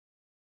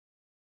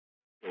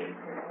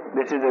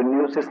This is a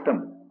new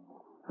system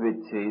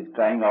which is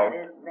trying out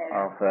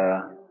of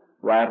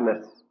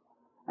wireless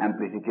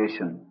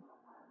amplification.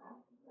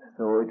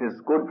 So it is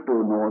good to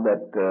know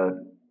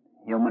that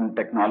human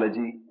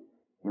technology,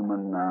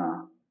 human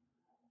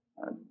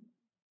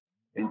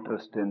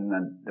interest in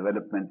and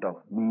development of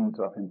means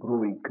of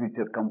improving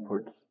creature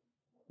comforts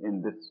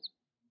in this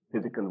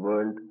physical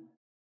world,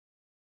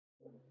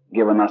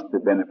 given us the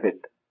benefit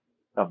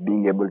of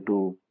being able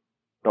to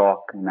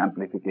talk in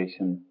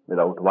amplification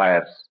without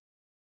wires.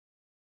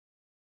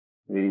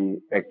 We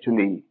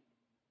actually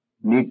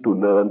need to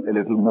learn a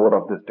little more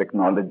of this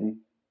technology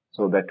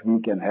so that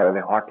we can have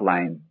a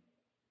hotline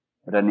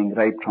running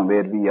right from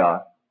where we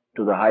are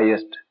to the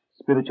highest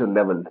spiritual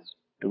levels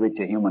to which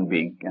a human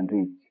being can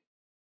reach.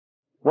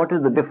 What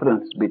is the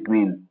difference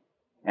between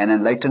an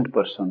enlightened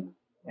person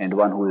and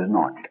one who is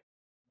not?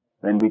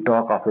 When we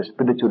talk of a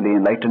spiritually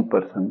enlightened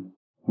person,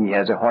 he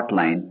has a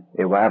hotline,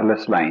 a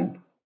wireless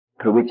line,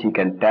 through which he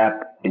can tap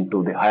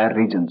into the higher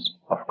regions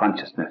of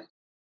consciousness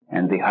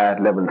and the higher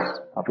levels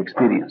of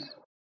experience.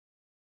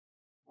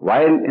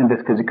 While in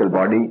this physical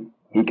body,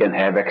 he can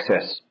have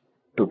access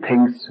to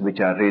things which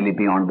are really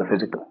beyond the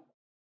physical.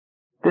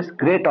 This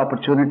great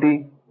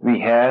opportunity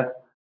we have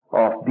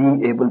of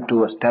being able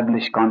to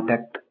establish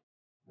contact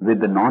with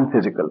the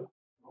non-physical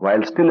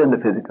while still in the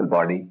physical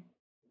body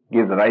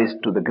gives rise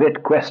to the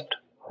great quest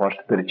for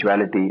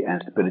spirituality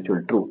and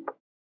spiritual truth.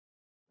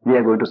 We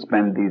are going to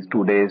spend these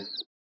 2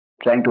 days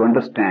trying to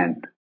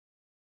understand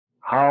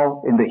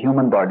how in the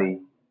human body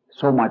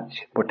so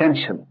much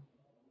potential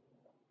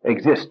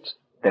exists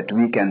that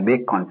we can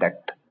make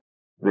contact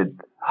with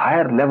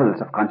higher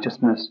levels of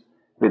consciousness,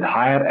 with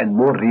higher and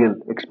more real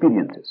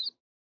experiences.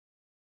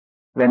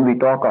 When we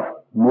talk of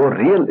more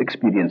real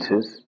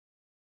experiences,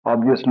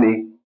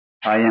 obviously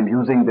I am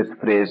using this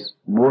phrase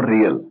more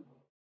real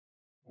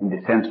in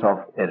the sense of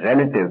a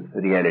relative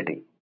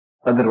reality.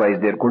 Otherwise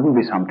there couldn't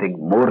be something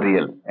more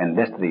real and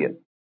less real.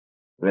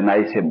 When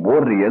I say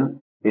more real,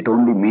 it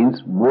only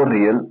means more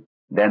real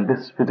than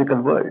this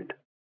physical world.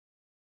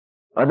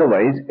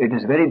 Otherwise it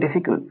is very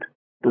difficult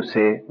to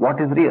say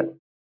what is real.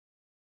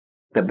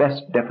 The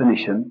best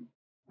definition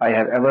I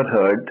have ever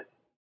heard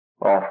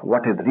of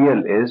what is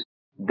real is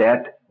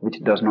that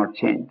which does not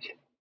change.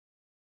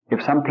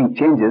 If something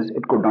changes,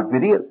 it could not be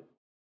real.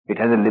 It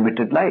has a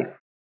limited life.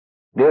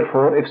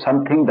 Therefore, if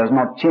something does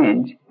not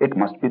change, it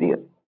must be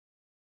real.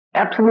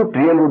 Absolute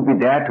real would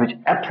be that which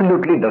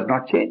absolutely does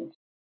not change.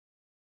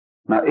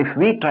 Now, if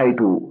we try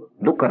to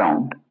look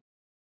around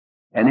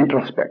and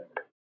introspect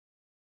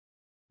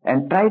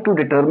and try to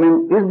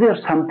determine, is there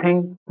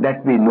something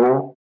that we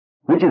know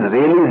which is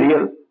really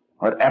real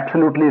or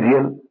absolutely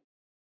real,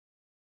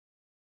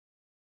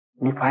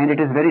 we find it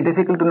is very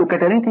difficult to look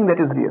at anything that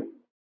is real.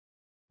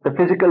 The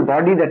physical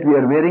body that we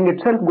are wearing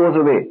itself goes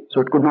away,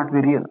 so it could not be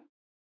real.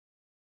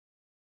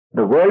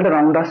 The world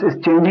around us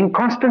is changing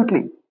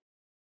constantly.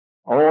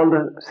 All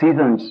the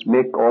seasons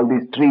make all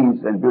these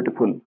trees and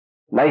beautiful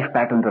life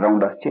patterns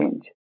around us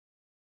change.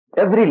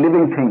 Every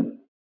living thing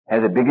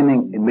has a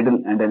beginning, a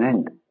middle and an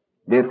end.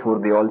 Therefore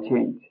they all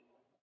change.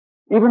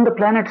 Even the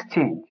planets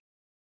change.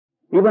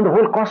 Even the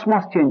whole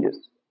cosmos changes.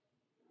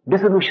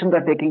 Dissolutions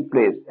are taking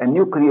place and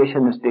new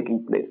creation is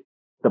taking place.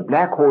 The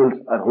black holes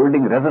are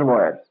holding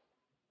reservoirs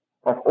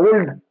of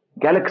old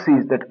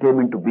galaxies that came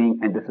into being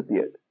and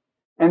disappeared.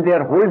 And they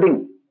are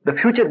holding the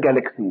future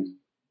galaxies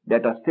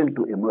that are still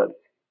to emerge.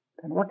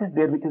 Then what is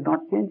there which is not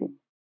changing?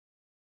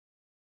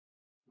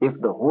 If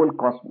the whole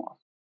cosmos,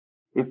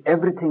 if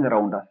everything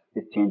around us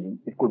is changing,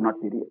 it could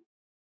not be real.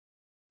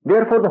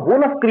 Therefore the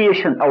whole of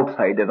creation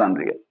outside is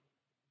unreal.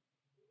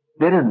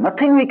 There is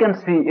nothing we can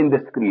see in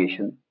this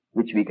creation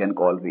which we can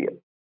call real.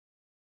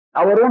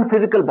 Our own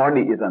physical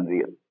body is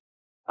unreal.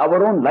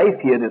 Our own life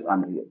here is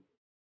unreal.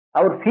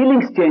 Our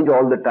feelings change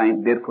all the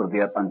time, therefore they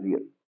are unreal.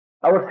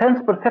 Our sense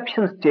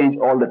perceptions change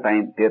all the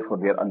time, therefore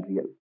they are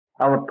unreal.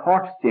 Our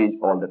thoughts change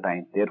all the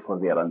time, therefore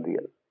they are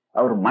unreal.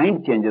 Our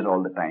mind changes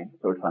all the time,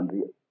 so it's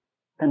unreal.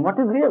 Then what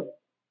is real?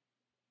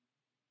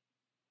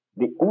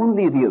 The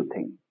only real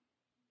thing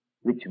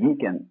which we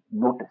can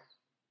notice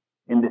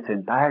in this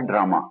entire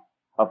drama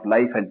of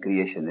life and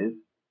creation is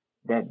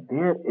that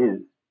there is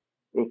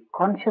a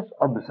conscious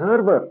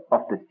observer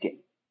of this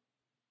change.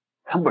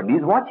 Somebody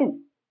is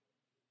watching.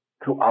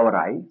 Through our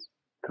eyes,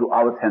 through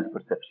our sense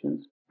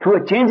perceptions,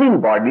 through a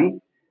changing body,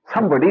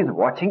 somebody is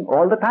watching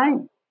all the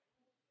time.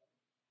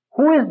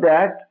 Who is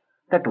that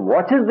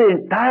watches the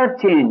entire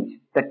change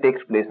that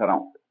takes place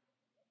around?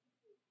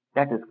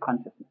 That is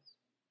consciousness.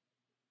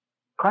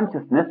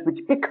 Consciousness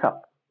which picks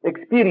up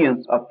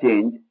experience of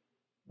change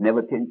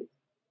never changes.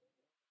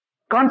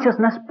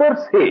 Consciousness per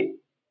se,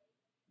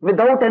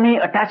 without any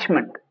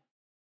attachment,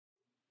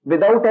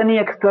 without any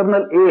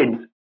external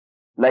aids,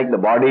 like the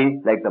body,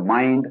 like the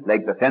mind,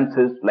 like the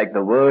senses, like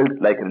the world,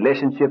 like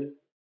relationships,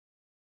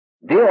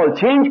 they all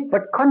change,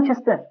 but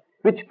consciousness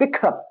which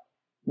picks up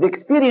the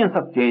experience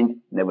of change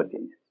never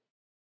changes.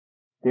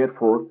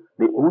 Therefore,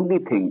 the only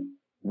thing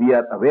we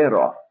are aware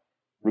of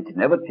which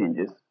never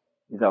changes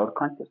is our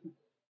consciousness.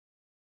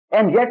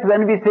 And yet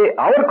when we say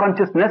our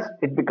consciousness,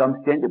 it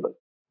becomes changeable.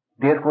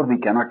 Therefore we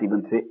cannot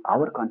even say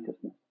our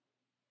consciousness.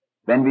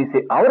 When we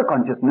say our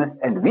consciousness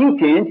and we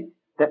change,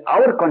 then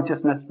our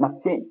consciousness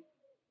must change.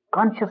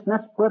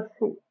 Consciousness per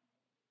se.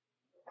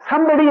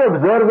 Somebody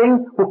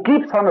observing who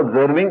keeps on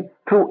observing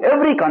through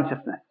every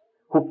consciousness,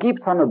 who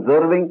keeps on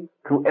observing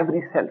through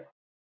every self.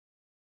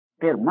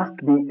 There must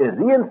be a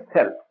real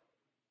self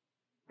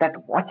that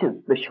watches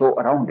the show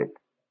around it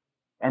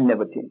and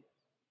never changes.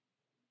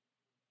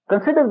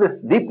 Consider this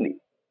deeply.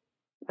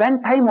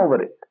 Spend time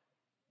over it.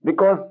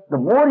 Because the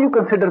more you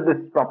consider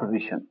this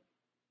proposition,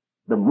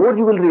 the more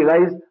you will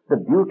realize the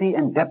beauty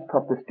and depth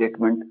of the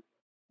statement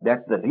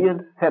that the real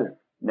self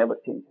never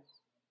changes.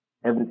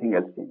 Everything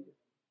else changes.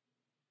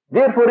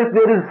 Therefore, if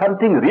there is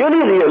something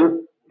really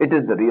real, it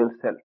is the real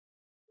self.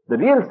 The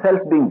real self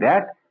being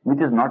that which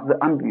is not the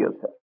unreal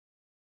self.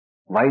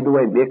 Why do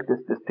I make this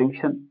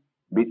distinction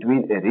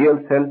between a real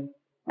self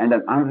and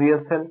an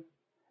unreal self?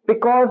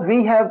 Because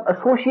we have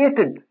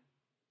associated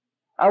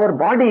our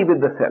body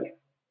with the self.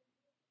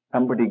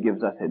 Somebody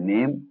gives us a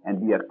name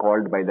and we are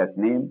called by that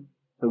name,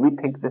 so we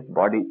think this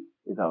body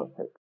is our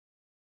self.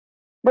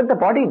 But the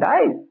body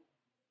dies.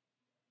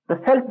 The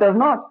self does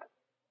not.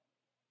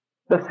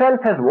 The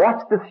self has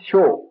watched this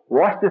show,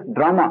 watched this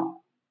drama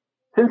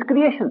since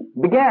creation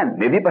began,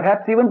 maybe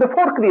perhaps even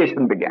before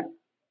creation began.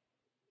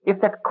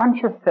 If that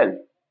conscious self,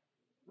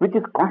 which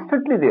is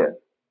constantly there,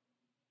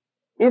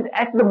 is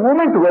at the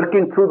moment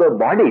working through the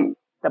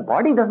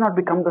body does not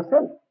become the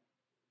self.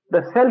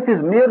 The self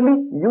is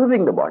merely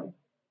using the body.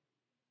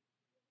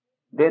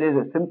 There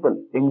is a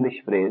simple English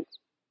phrase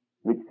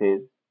which says,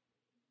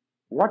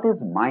 what is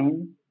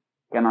mine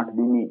cannot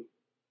be me.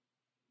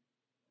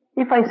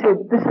 If I say,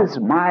 this is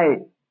my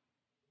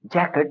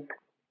jacket,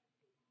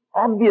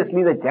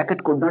 obviously the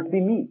jacket could not be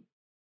me.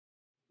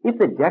 If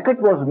the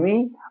jacket was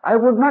me, I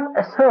would not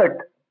assert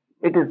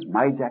it is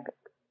my jacket.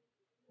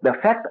 The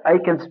fact I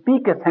can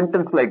speak a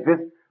sentence like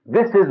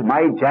this is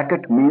my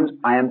jacket, means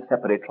I am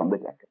separate from the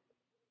jacket.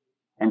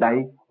 And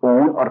I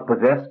own or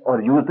possess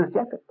or use this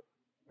jacket.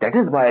 That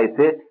is why I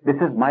say, this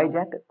is my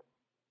jacket.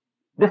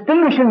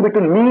 Distinguishing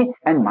between me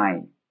and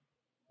mine.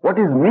 What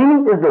is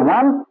me is the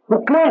one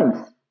who claims,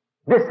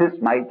 this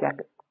is my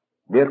jacket.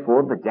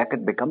 Therefore, the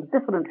jacket becomes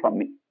different from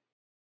me.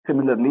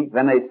 Similarly,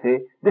 when I say,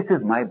 this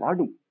is my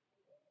body,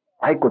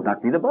 I could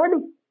not be the body.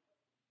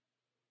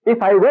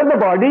 If I were the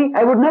body,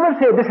 I would never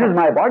say, this is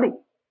my body.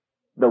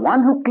 The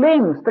one who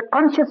claims, the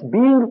conscious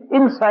being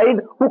inside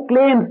who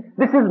claims,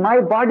 this is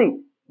my body,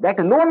 that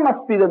alone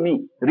must be the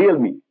me, real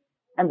me.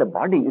 And the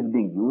body is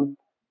being used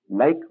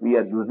like we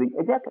are using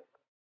a jacket.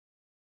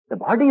 The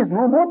body is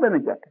no more than a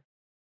jacket.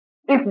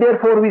 If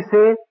therefore we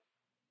say,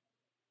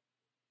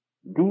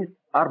 these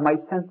are my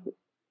senses,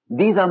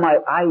 these are my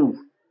eyes,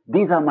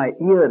 these are my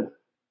ears,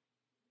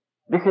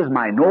 this is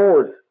my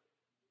nose.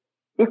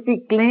 If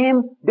we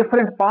claim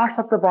different parts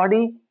of the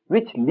body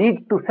which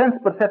lead to sense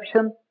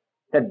perception,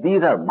 that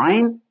these are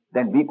mine,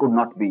 then we could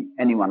not be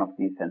any one of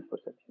these sense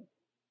perceptions.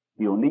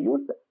 We only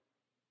use them.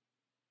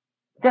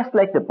 Just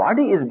like the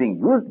body is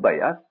being used by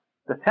us,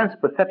 the sense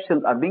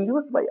perceptions are being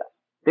used by us.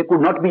 They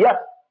could not be us.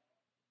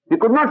 We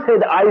could not say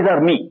the eyes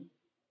are me,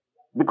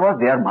 because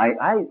they are my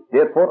eyes.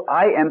 Therefore,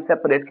 I am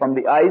separate from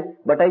the eyes,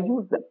 but I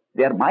use them.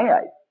 They are my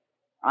eyes.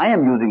 I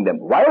am using them.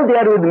 While they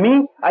are with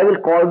me, I will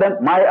call them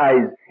my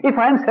eyes. If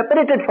I am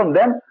separated from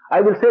them, I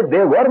will say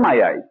they were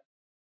my eyes.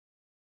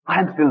 I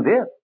am still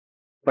there,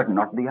 but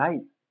not the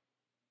eyes.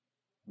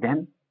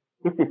 Then,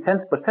 if the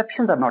sense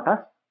perceptions are not us,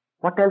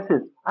 what else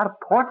is? Are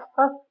thoughts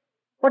us?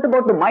 What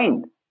about the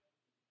mind?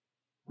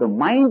 The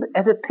mind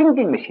as a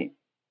thinking machine.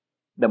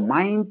 The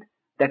mind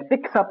that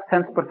picks up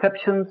sense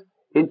perceptions,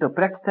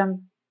 interprets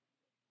them,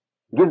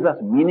 gives us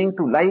meaning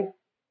to life,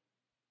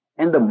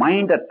 and the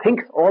mind that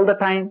thinks all the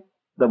time,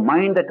 the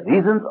mind that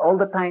reasons all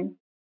the time.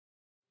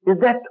 Is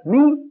that me?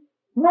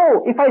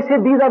 No. If I say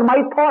these are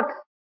my thoughts,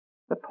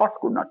 the thoughts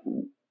could not be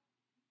me.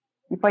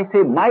 If I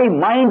say my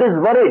mind is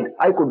worried,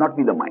 I could not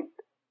be the mind.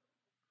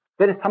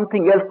 There is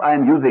something else I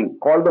am using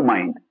called the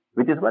mind,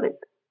 which is worried.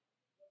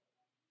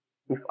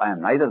 If I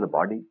am neither the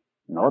body,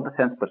 nor the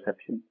sense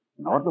perception,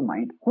 nor the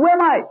mind, who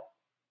am I?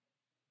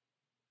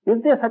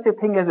 Is there such a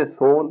thing as a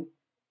soul?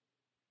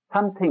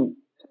 Something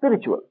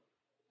spiritual,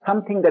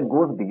 something that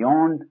goes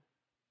beyond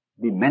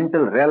the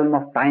mental realm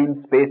of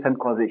time, space and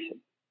causation.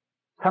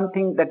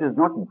 Something that is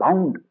not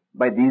bound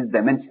by these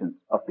dimensions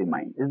of the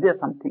mind. Is there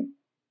something?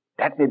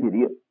 That may be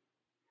real.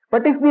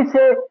 But if we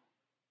say,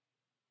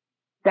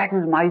 that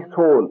is my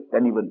soul,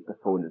 then even the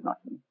soul is not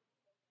me.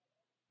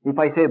 If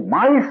I say,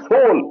 my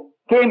soul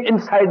came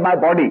inside my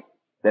body,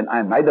 then I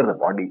am neither the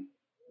body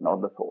nor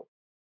the soul.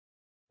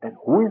 Then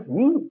who is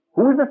me?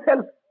 Who is the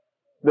self?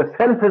 The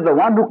self is the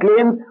one who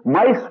claims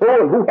my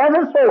soul, who has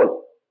a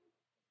soul.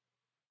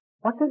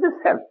 What is the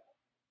self?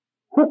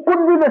 Who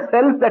could be the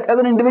self that has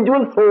an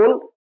individual soul,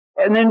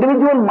 an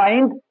individual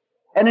mind,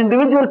 an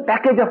individual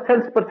package of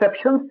sense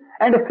perceptions,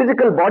 and a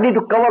physical body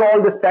to cover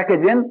all this package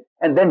in,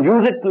 and then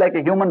use it like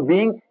a human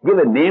being, give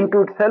a name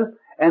to itself,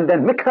 and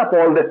then mix up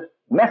all this,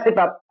 mess it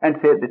up, and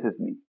say, this is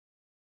me.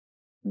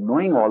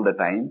 knowing all the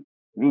time,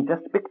 we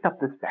just picked up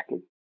this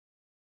package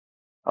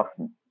of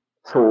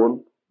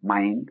soul,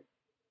 mind,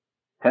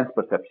 sense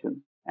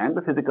perception, and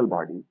the physical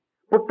body,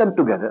 put them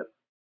together.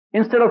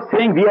 Instead of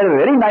saying we are a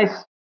very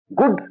nice,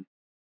 good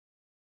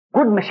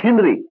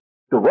machinery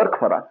to work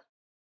for us,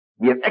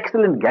 we have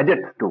excellent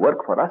gadgets to work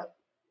for us,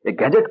 a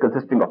gadget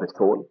consisting of a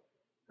soul,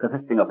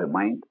 consisting of a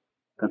mind,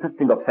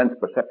 consisting of sense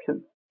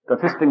perception,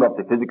 consisting of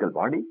the physical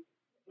body.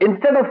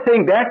 Instead of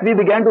saying that, we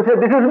began to say,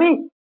 this is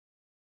me,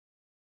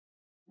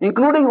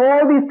 including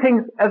all these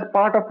things as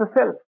part of the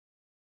self.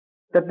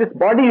 That this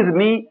body is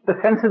me, the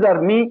senses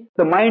are me,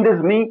 the mind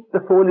is me,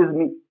 the soul is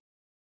me.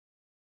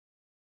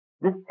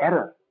 This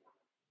error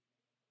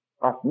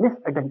of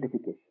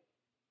misidentification,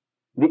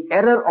 the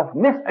error of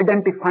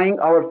misidentifying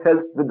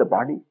ourselves with the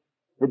body,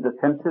 with the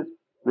senses,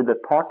 with the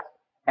thoughts,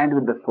 and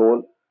with the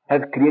soul,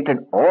 has created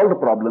all the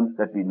problems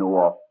that we know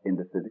of in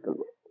the physical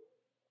world.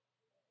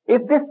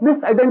 If this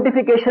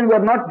misidentification were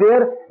not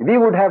there, we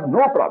would have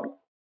no problem.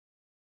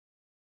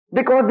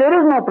 Because there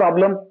is no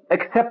problem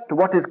except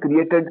what is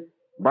created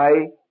by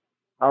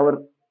our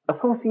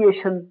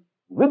association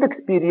with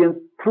experience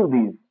through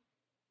these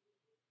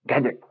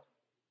gadgets.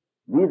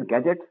 These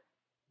gadgets,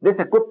 this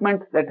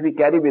equipment that we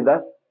carry with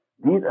us,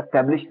 these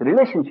establish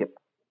relationships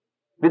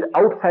with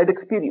outside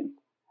experience.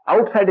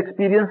 Outside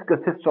experience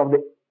consists of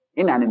the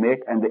inanimate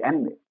and the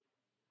animate.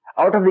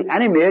 Out of the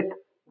animate,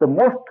 the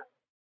most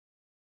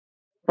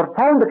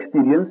profound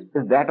experience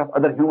is that of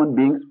other human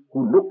beings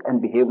who look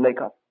and behave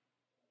like us.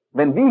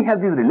 When we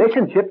have these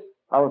relationships,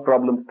 our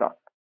problems start.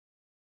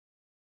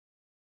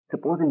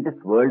 Supposing this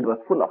world was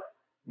full of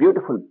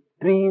beautiful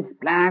trees,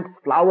 plants,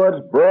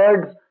 flowers,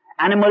 birds,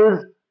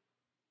 animals,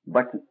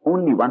 but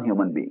only one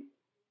human being,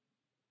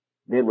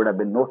 there would have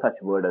been no such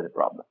word as a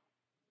problem.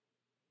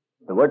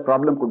 The word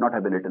problem could not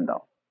have been written down.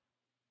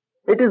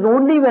 It is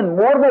only when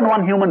more than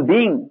one human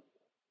being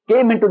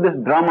came into this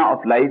drama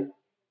of life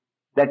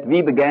that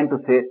we began to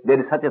say there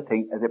is such a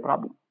thing as a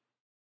problem.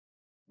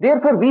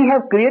 Therefore, we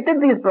have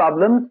created these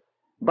problems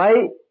by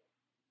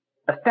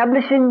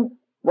establishing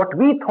what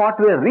we thought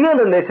were real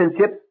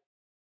relationships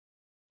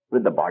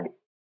with the body.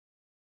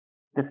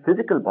 This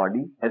physical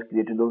body has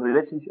created those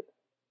relationships.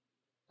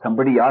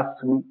 Somebody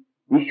asks me,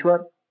 Ishwar,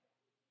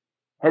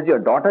 has your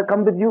daughter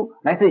come with you?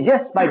 And I say,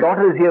 yes, my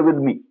daughter is here with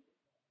me.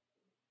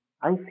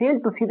 I fail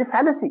to see the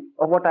fallacy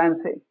of what I am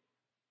saying.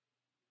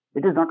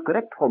 It is not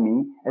correct for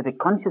me as a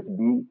conscious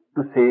being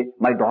to say,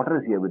 my daughter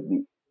is here with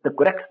me. The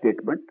correct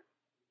statement,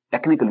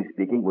 technically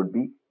speaking, would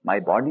be, my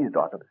body's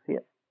daughter is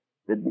here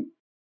with me.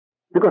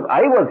 Because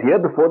I was here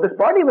before this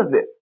body was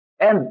there.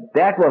 And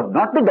that was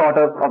not the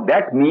daughter of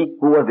that me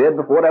who was there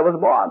before I was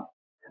born.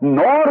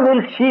 Nor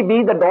will she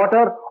be the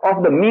daughter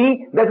of the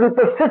me that will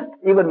persist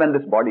even when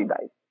this body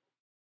dies.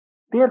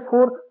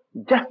 Therefore,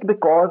 just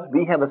because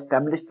we have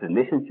established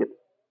relationships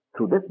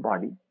through this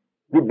body,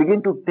 we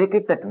begin to take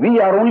it that we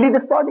are only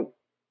this body.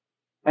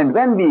 And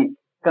when we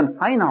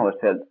confine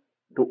ourselves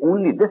to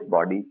only this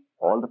body,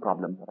 all the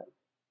problems arise.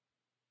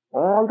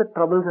 All the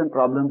troubles and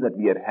problems that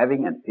we are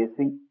having and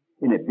facing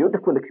in a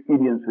beautiful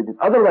experience which is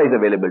otherwise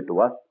available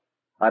to us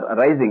are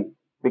arising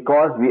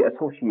because we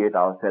associate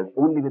ourselves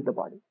only with the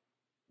body.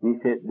 We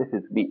say, this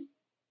is me.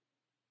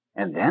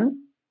 And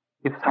then,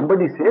 if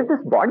somebody says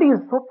this body is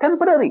so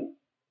temporary,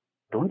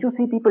 don't you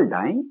see people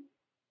dying?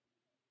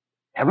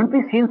 Haven't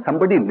we seen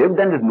somebody lived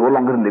and is no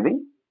longer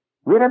living?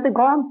 Where have they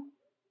gone?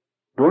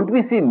 Don't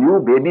we see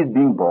new babies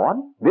being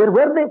born? Where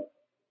were they?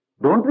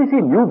 Don't we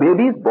see new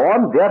babies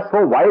born? They are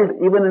so wild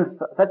even in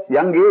such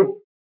young age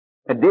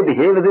that they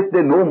behave as if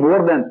they know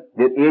more than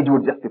their age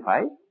would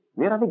justify.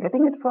 Where are they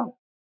getting it from?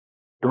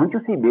 Don't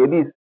you see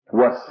babies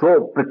who are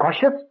so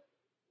precocious,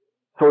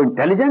 so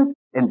intelligent,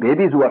 and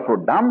babies who are so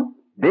dumb,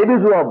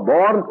 babies who are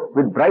born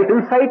with bright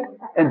insight,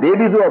 and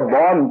babies who are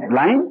born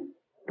blind?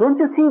 Don't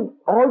you see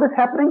all this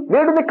happening?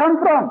 Where do they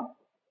come from?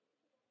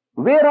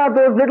 Where are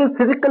those little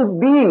physical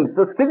beings,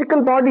 those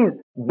physical bodies,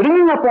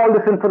 bringing up all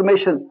this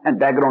information and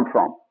background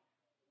from?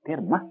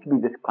 There must be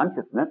this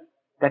consciousness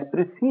that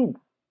precedes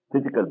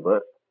physical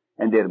birth,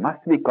 and there must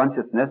be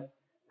consciousness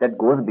that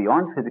goes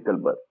beyond physical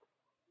birth.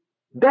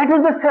 That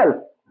is the self,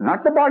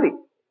 not the body.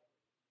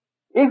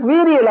 If we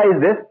realize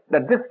this,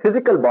 that this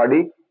physical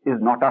body is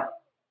not us,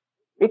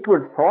 it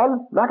would solve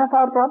a lot of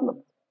our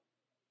problems.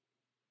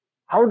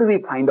 How do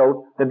we find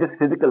out that this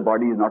physical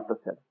body is not the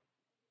self?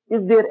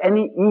 Is there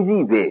any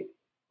easy way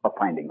of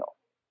finding out?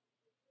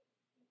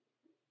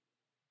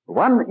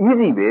 One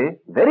easy way,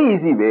 very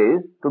easy way,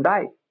 is to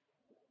die.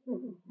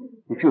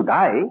 If you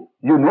die,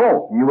 you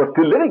know you are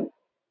still living.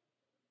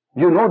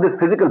 You know this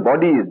physical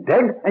body is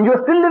dead and you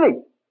are still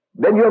living.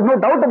 Then you have no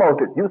doubt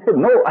about it. You say,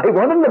 no, I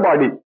wasn't the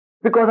body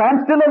because I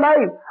am still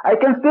alive. I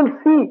can still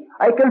see.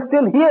 I can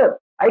still hear.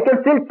 I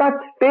can still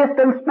touch, taste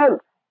and smell.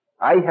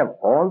 I have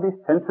all these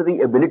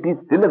sensory abilities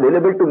still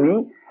available to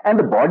me, and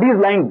the body is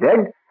lying dead,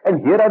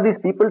 and here are these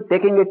people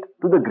taking it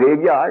to the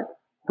graveyard,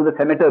 to the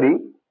cemetery.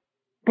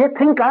 They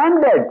think I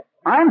am dead.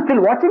 I am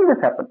still watching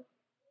this happen.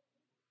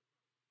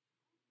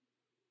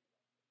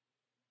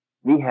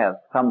 We have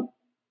some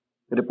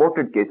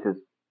reported cases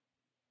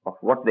of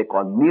what they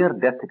call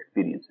near-death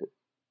experiences.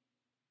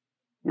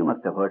 You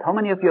must have heard. How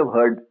many of you have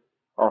heard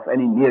of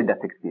any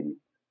near-death experience?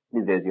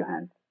 Please raise your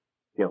hands.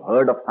 If you have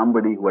heard of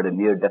somebody who had a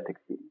near-death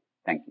experience.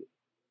 Thank you.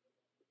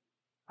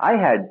 I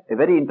had a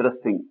very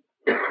interesting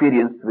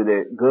experience with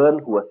a girl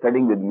who was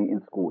studying with me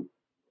in school.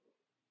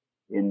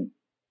 In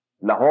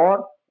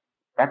Lahore,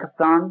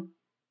 Pakistan,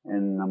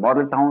 in a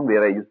model town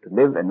where I used to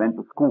live and went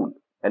to school,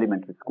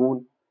 elementary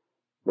school,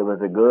 there was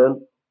a girl.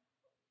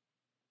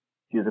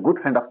 She was a good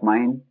friend of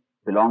mine,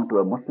 belonged to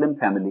a Muslim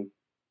family,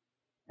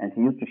 and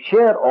she used to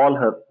share all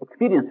her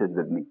experiences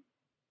with me.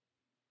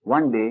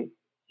 One day,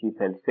 she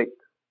fell sick,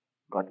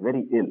 got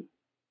very ill,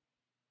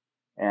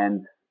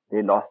 and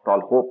they lost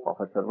all hope of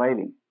her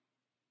surviving.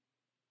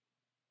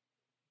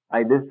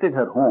 I visited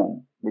her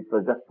home, which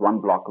was just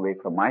 1 block away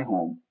from my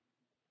home,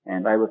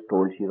 and I was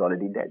told she is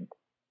already dead.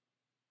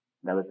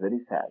 That was very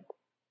sad.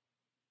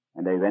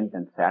 And I went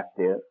and sat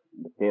there,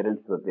 and the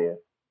parents were there.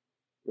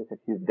 They said,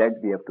 she is dead,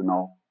 we have to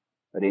now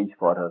arrange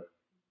for her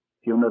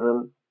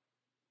funeral.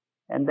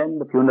 And then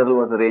the funeral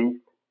was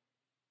arranged.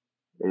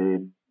 A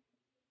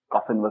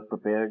coffin was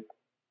prepared.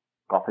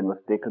 Coffin was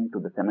taken to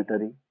the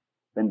cemetery.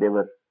 When they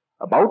were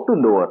about to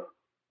lower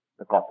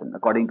the coffin,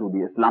 according to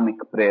the Islamic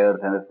prayers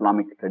and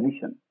Islamic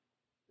tradition,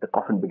 the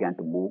coffin began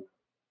to move.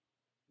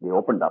 They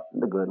opened up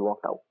and the girl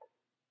walked out.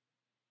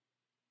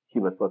 She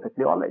was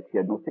perfectly all right. She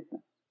had no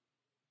sickness.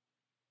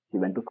 She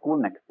went to school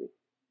next day.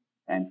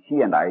 And she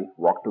and I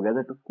walked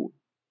together to school.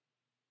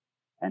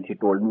 And she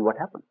told me what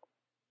happened.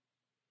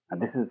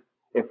 And this is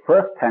a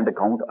first-hand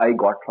account I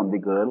got from the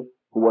girl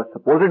who was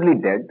supposedly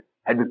dead,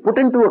 had been put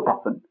into a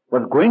coffin,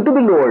 was going to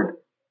be lowered,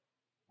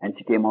 and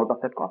she came out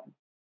of that coffin.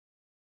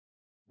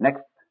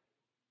 Next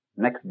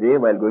day,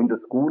 while going to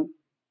school,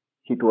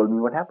 she told me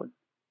what happened.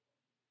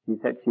 She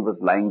said she was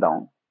lying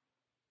down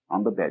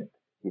on the bed.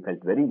 She felt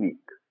very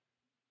weak.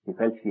 She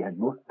felt she had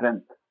no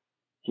strength.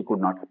 She could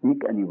not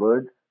speak any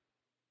words.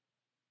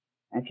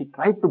 And she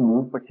tried to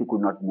move, but she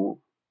could not move.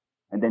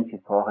 And then she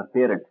saw her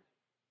parents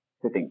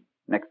sitting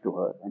next to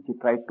her, and she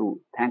tried to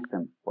thank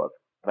them for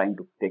trying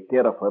to take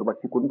care of her, but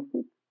she couldn't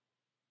speak.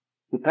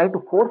 She tried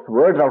to force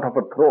words out of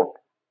her throat.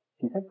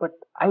 She said, but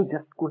I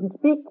just couldn't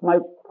speak. My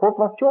throat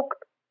was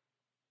choked.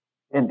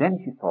 And then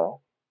she saw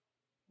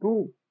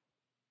two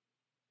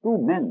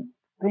men,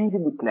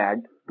 strangely clad,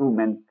 2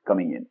 men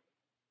coming in.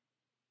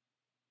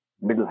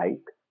 Middle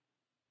height.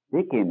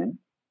 They came in,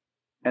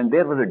 and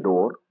there was a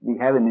door. We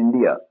have in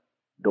India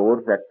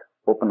doors that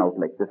open out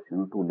like this,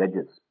 2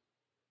 ledges.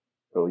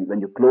 So when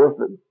you close,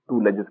 the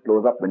 2 ledges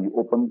close up. When you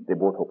open, they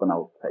both open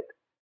outside.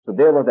 So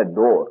there was a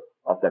door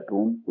of that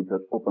room which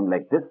was open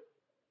like this.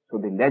 So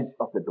the ledge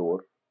of the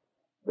door,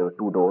 there were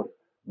 2 doors.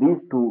 These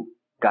 2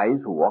 guys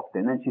who walked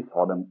in, and she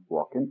saw them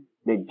walk in,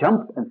 they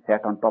jumped and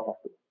sat on top of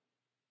it.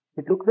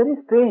 It looked very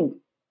strange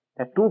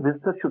that 2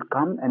 visitors should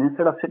come, and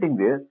instead of sitting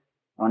there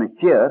on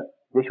a chair,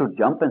 they should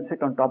jump and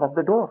sit on top of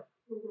the door.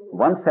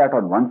 One sat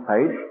on one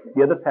side,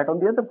 the other sat on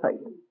the other side.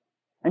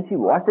 And she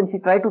watched and she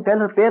tried to tell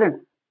her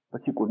parents,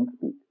 but she couldn't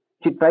speak.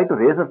 She tried to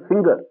raise her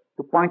finger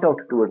to point out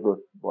towards those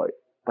boys,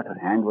 but her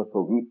hand was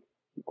so weak,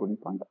 she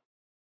couldn't point out.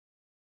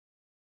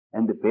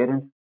 And the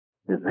parents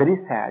were very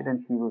sad,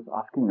 and she was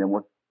asking them,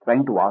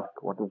 trying to ask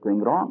what was going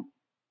wrong.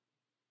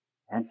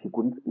 And she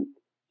couldn't speak.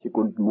 She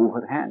couldn't move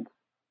her hands.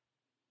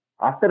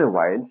 After a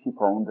while, she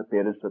found the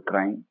parents were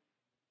crying.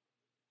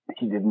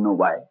 She didn't know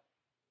why.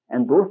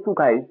 And those 2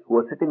 guys who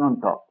were sitting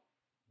on top,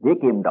 they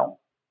came down.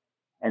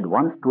 And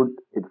one stood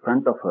in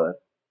front of her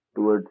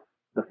towards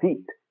the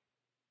feet.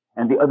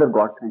 And the other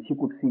got, and she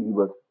could see he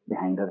was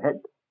behind her head.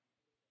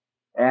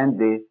 And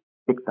they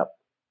picked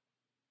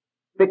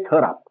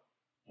her up.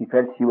 She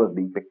felt she was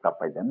being picked up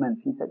by them, and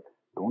she said,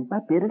 don't my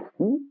parents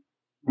see?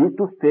 These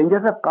 2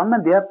 strangers have come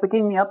and they are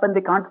picking me up and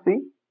they can't see.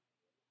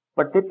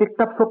 But they picked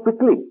up so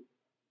quickly.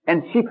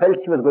 And she felt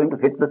she was going to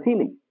hit the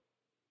ceiling.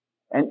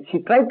 And she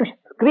tried to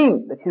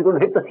scream that she's going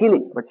to hit the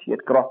ceiling, but she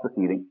had crossed the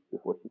ceiling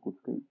before she could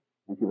scream.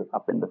 And she was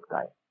up in the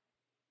sky.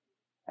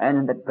 And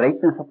in the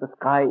brightness of the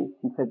sky,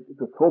 she said it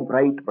was so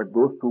bright, but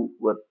those 2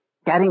 were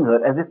carrying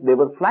her as if they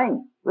were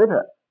flying with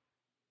her.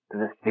 It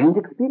was a strange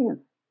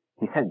experience.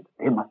 He said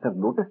they must have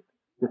noticed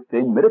this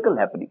strange miracle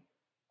happening,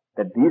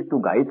 that these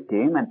 2 guys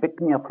came and picked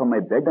me up from my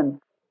bed and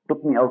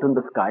took me out in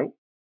the sky.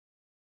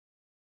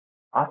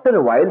 After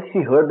a while, she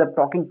heard them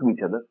talking to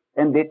each other,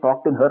 and they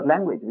talked in her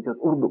language, which was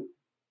Urdu,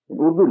 in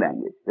Urdu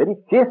language. Very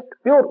chaste,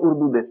 pure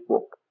Urdu they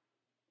spoke.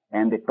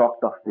 And they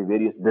talked of the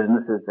various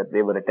businesses that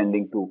they were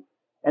attending to.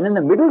 And in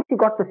the middle, she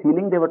got the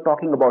feeling they were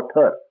talking about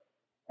her.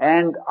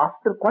 And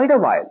after quite a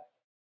while,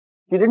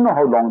 she didn't know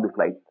how long the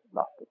flight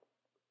lasted.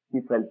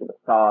 She felt there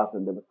were stars,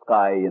 and there was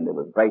sky, and there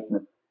was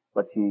brightness,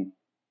 but she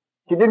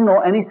didn't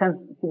know any sense,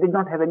 she did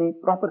not have any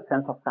proper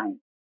sense of time.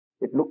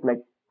 It looked like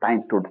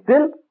time stood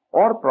still,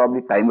 or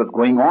probably time was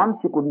going on.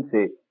 She couldn't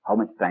say how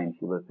much time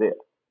she was there.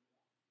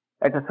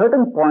 At a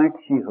certain point,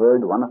 she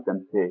heard one of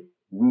them say,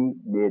 we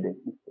made a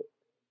mistake.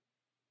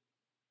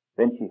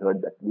 When she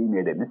heard that we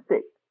made a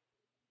mistake,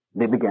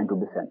 they began to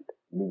descend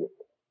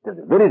immediately. It was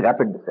a very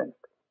rapid descent.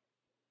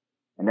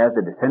 And as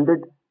they descended,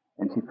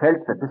 And she felt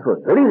that this was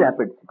very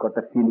rapid. She got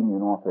the feeling,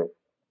 of a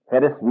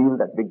Ferris wheel,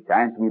 that big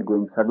giant wheel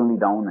going suddenly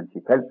down, and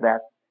she felt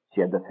that.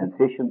 She had the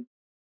sensation.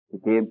 She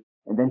came,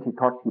 and then she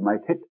thought she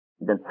might hit.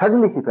 And then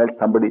suddenly she felt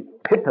somebody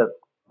hit her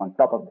on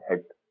top of the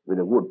head with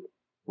a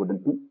wooden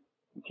piece.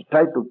 She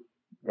tried to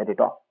get it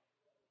off,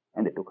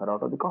 and they took her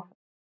out of the coffin.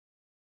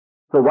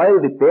 So while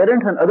the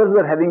parents and others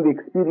were having the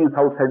experience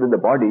outside of the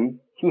body,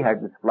 she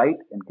had this flight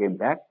and came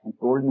back and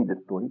told me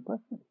this story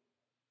personally.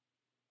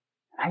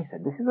 I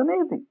said, this is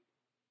amazing.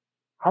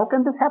 How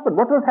can this happen?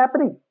 What was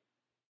happening?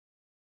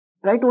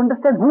 Try to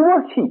understand, who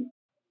was she?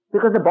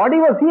 Because the body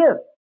was here.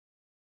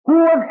 Who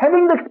was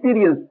having the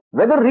experience?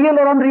 Whether real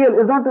or unreal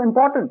is not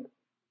important.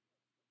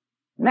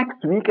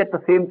 Next week at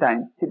the same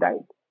time, she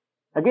died.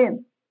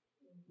 Again.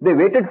 They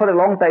waited for a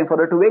long time for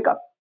her to wake up.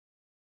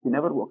 She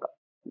never woke up.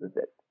 She was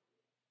dead.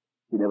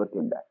 She never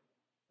came back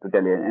to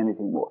tell you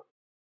anything more.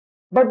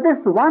 But this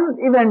one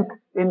event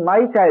in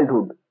my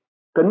childhood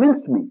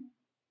convinced me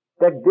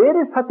that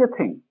there is such a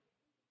thing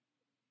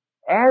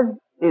as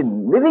a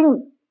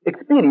living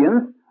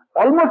experience,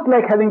 almost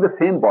like having the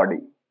same body.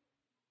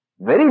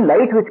 Very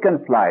light which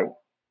can fly,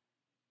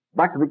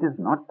 but which is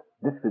not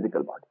this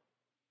physical body.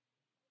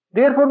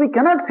 Therefore, we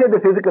cannot say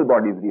the physical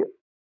body is real.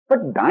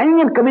 But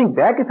dying and coming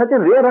back is such a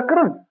rare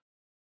occurrence.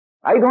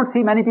 I don't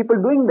see many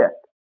people doing that.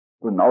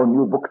 So now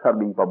new books are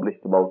being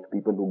published about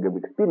people who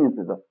give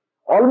experiences of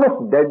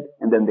almost dead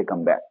and then they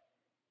come back.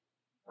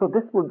 So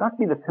this would not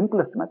be the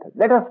simplest method.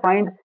 Let us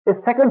find a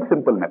second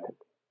simple method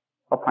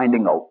of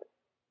finding out.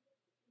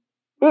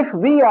 If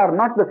we are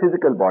not the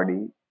physical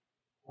body,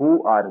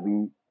 who are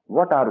we?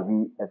 What are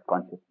we as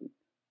conscious beings?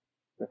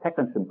 The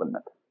second simple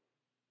method.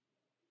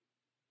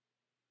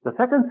 The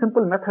second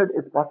simple method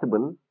is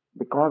possible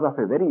because of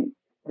a very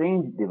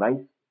strange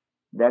device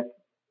that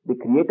the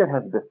Creator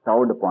has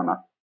bestowed upon us,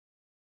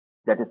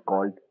 that is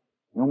called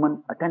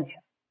human attention.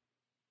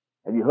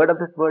 Have you heard of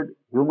this word,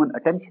 human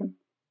attention?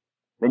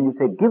 When you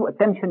say give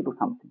attention to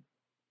something,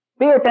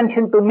 pay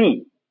attention to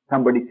me,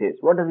 somebody says,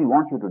 what does he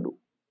want you to do?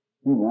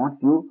 He wants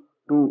you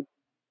to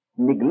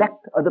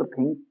neglect other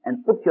things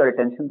and put your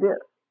attention there.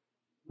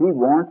 He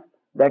wants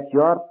that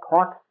your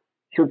thoughts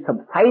should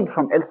subside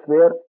from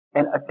elsewhere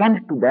and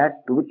attend to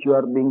that to which you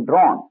are being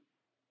drawn.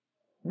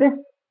 This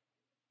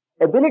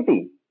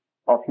ability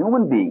of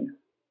human beings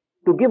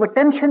to give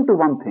attention to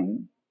one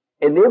thing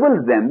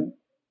enables them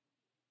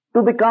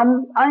to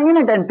become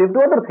inattentive to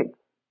other things.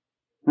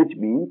 Which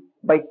means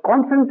by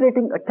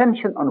concentrating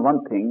attention on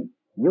one thing,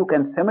 you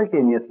can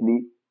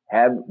simultaneously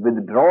have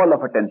withdrawal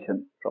of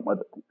attention from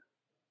other things.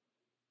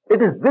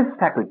 It is this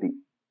faculty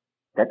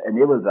that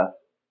enables us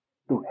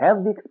to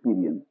have the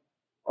experience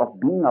of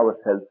being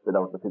ourselves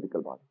without the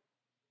physical body.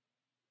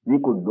 We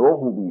could know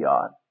who we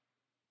are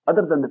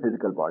other than the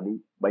physical body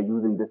by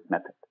using this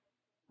method.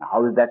 Now,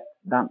 how is that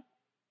done?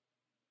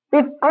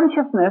 If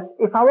consciousness,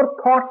 if our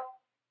thoughts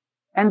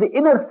and the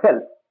inner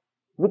self,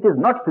 which is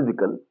not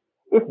physical,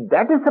 if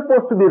that is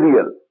supposed to be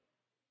real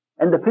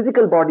and the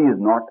physical body is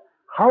not,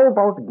 how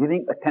about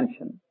giving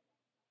attention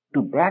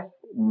to that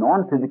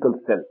non-physical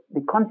self,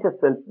 the conscious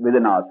self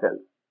within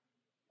ourselves,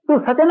 to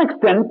such an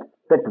extent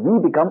that we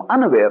become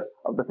unaware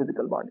of the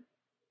physical body?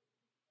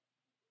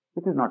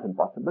 It is not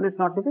impossible, it's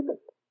not difficult.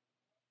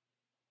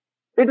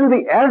 It will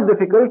be as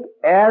difficult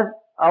as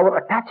our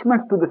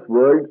attachments to this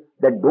world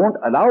that don't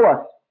allow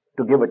us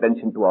to give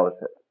attention to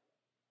ourselves.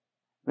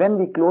 When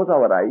we close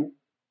our eyes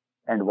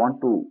and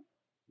want to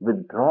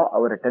withdraw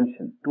our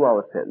attention to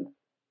ourselves,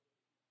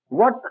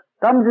 what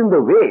comes in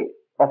the way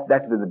of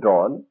that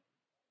withdrawal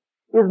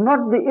is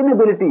not the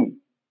inability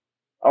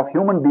of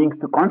human beings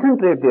to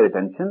concentrate their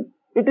attention.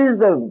 It is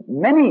the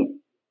many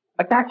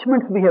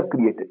attachments we have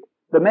created,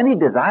 the many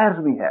desires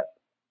we have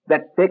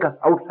that take us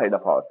outside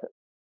of ourselves.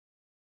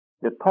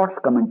 The thoughts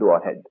come into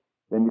our head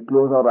when we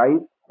close our eyes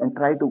and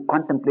try to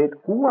contemplate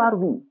who are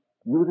we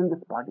using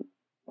this body.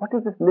 What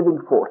is this living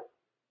force?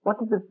 What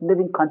is this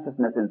living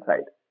consciousness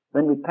inside?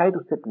 When we try to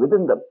sit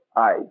within the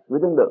eyes,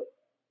 within the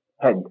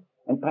head,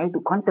 and try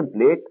to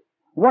contemplate,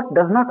 what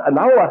does not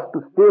allow us to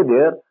stay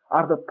there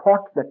are the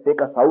thoughts that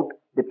take us out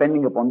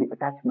depending upon the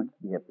attachments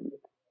we have created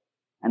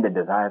and the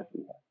desires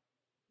we have.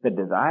 The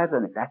desires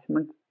and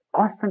attachments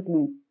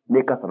constantly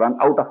make us run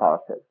out of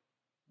ourselves.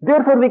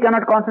 Therefore, we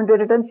cannot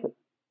concentrate attention.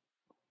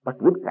 But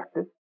with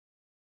practice,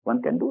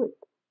 one can do it.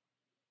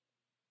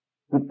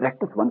 With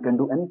practice, one can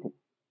do anything.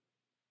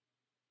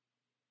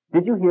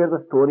 Did you hear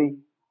the story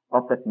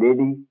of that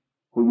lady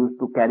who used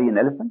to carry an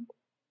elephant?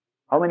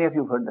 How many of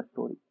you have heard that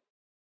story?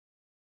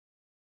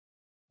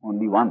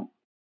 Only one.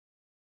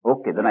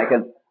 Okay, then I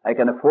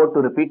can afford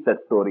to repeat that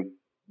story.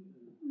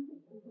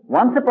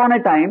 Once upon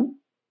a time,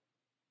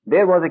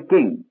 there was a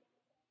king.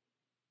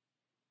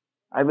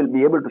 I will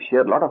be able to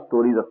share a lot of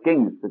stories of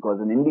kings because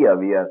in India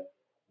we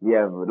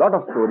have a lot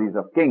of stories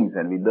of kings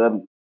and we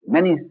learn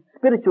many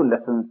spiritual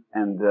lessons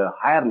and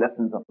higher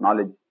lessons of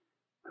knowledge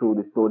through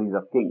the stories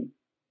of kings.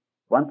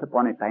 Once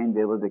upon a time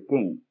there was a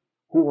king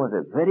who was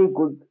a very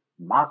good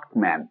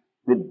marksman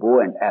with bow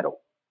and arrow.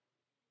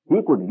 He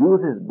could use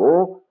his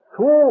bow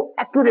so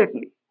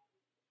accurately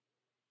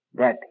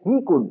that he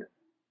could,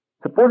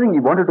 supposing he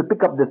wanted to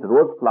pick up this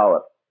rose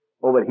flower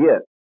over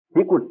here,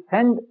 he could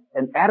send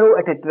an arrow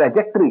at a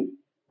trajectory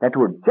that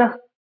would just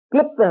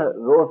clip the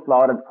rose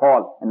flower and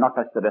fall and not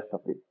touch the rest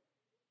of the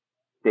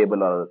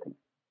table or other things.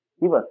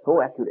 He was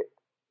so accurate.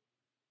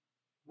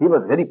 He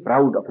was very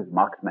proud of his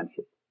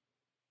marksmanship.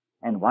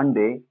 And one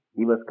day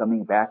he was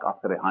coming back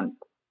after a hunt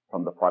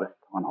from the forest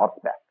on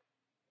horseback.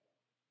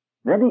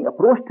 When he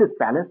approached his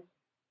palace,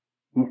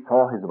 he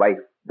saw his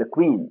wife, the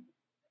queen,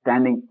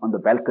 standing on the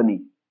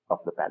balcony of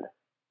the palace.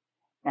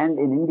 And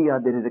in India,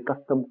 there is a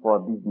custom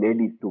for these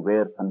ladies to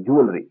wear some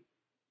jewelry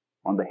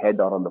on the head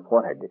or on the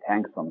forehead. It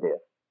hangs from there.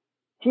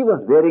 She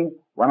was wearing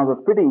one of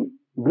those pretty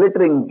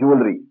glittering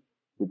jewelry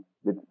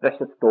with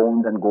precious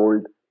stones and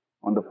gold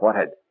on the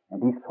forehead.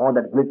 And he saw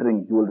that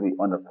glittering jewelry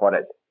on her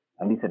forehead.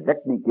 And he said,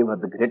 let me give her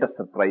the greatest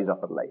surprise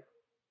of her life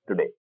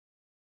today.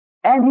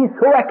 And he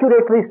so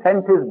accurately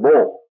sent his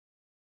arrow,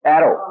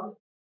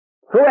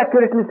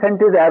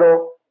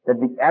 that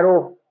the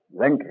arrow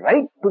went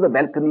right to the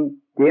balcony,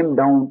 came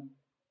down,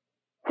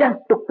 just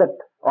took that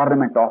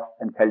ornament off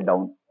and fell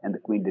down, and the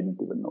queen didn't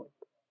even know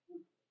it.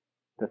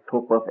 It was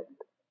so perfect.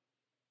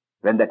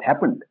 When that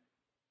happened,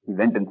 he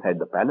went inside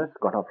the palace,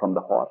 got off from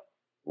the horse,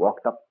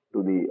 walked up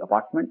to the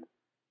apartment,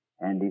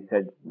 and he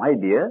said, my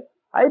dear,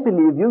 I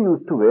believe you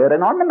used to wear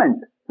an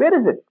ornament. Where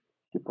is it?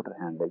 She put her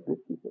hand like this.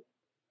 She said,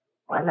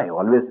 well, I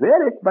always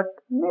wear it, but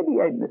maybe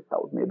I missed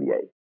out. Maybe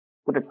I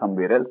put it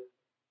somewhere else.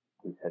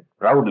 He said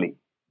proudly,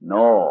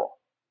 no,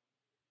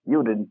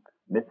 you didn't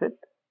miss it.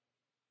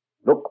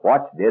 Look,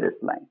 watch, there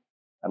it's lying,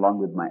 along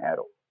with my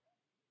arrow.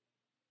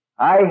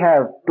 I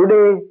have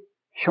today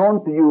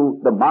shown to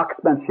you the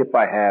marksmanship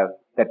I have,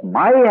 that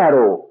my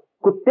arrow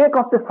could take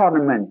off this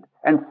ornament,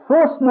 and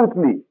so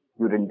smoothly,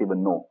 you didn't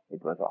even know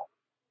it was off.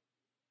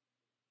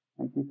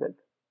 And she said,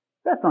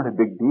 that's not a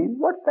big deal.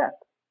 What's that?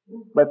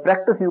 By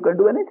practice, you can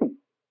do anything.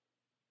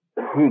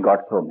 He got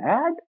so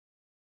mad.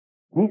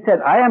 He said,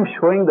 I am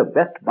showing the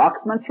best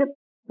marksmanship.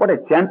 What a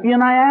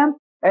champion I am.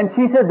 And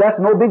she said, that's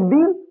no big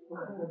deal.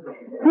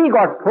 He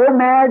got so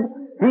mad.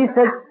 He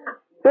said,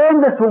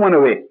 turn this woman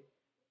away.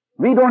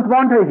 We don't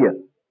want her here.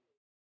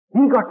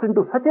 He got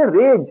into such a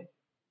rage,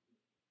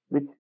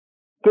 which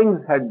kings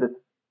had this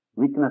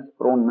weakness,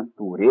 proneness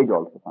to rage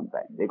also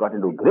sometimes. They got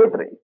into great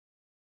rage.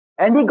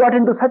 And he got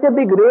into such a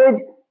big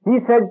rage, he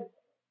said,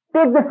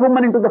 take this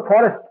woman into the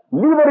forest,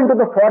 leave her into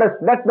the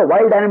forest, let the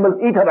wild animals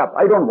eat her up,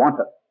 I don't want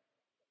her.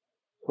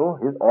 So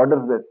his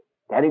orders were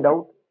carried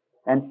out,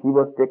 and she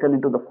was taken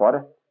into the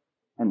forest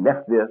and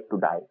left there to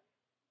die.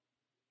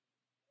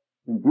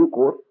 In due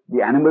course,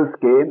 the animals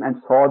came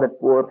and saw that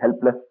poor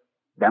helpless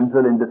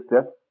damsel in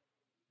distress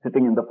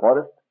sitting in the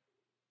forest.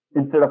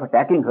 Instead of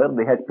attacking her,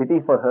 they had pity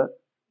for her,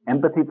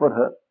 empathy for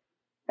her,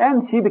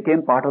 and she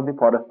became part of the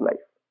forest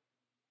life.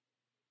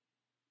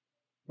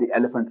 The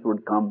elephants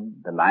would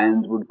come, the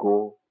lions would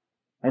go,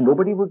 and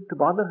nobody would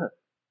bother her.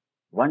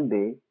 One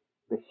day,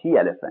 the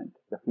she-elephant,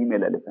 the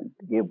female elephant,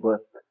 gave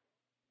birth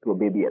to a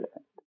baby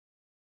elephant.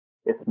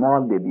 A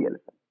small baby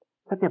elephant.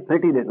 Such a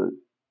pretty little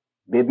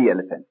baby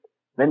elephant.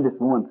 When this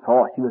woman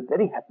saw, she was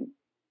very happy.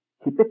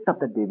 She picked up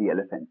that baby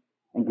elephant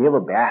and gave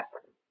a bath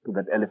to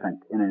that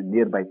elephant in a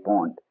nearby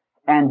pond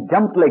and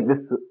jumped like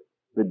this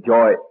with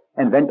joy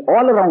and went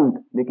all around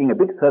making a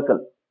big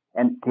circle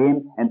and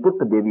came and put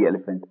the baby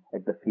elephant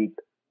at the feet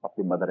of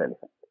the mother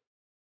elephant.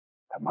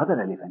 The mother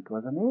elephant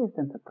was amazed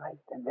and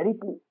surprised and very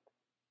pleased.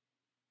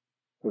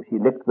 So she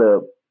licked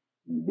the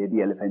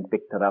baby elephant,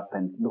 picked her up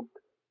and looked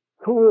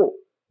so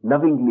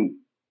lovingly,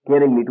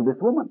 caringly to this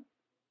woman.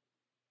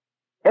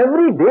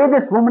 Every day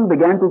this woman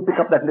began to pick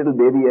up that little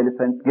baby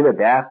elephant, give a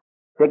bath,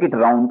 take it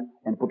around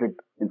and put it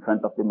in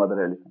front of the mother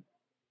elephant.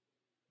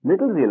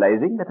 Little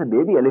realizing that the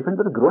baby elephant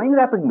was growing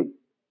rapidly.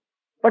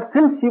 But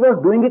since she was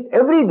doing it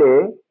every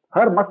day,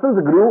 her muscles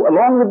grew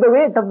along with the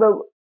weight of the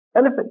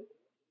elephant.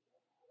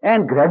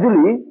 And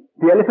gradually,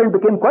 the elephant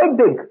became quite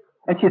big.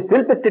 And she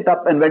still picked it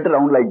up and went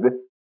around like this,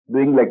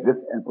 doing like this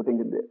and putting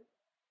it there.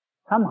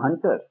 Some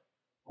hunters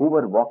who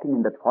were walking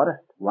in that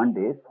forest one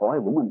day saw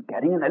a woman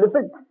carrying an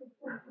elephant.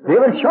 They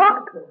were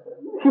shocked.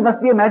 She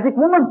must be a magic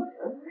woman.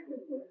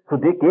 So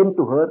they came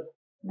to her.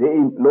 They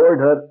implored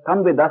her,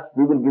 come with us,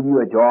 we will give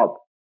you a job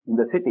in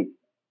the city.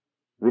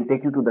 We'll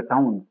take you to the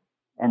towns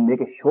and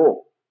make a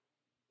show.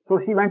 So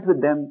she went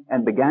with them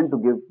and began to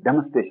give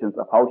demonstrations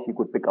of how she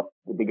could pick up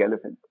the big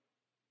elephant,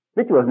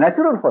 which was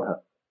natural for her.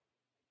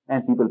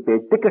 And people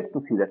paid tickets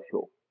to see that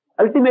show.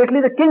 Ultimately,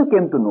 the king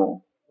came to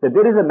know that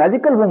there is a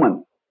magical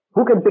woman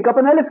who can pick up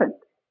an elephant.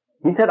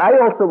 He said, I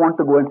also want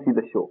to go and see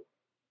the show.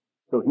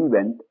 So he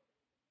went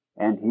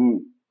and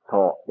he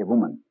saw a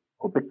woman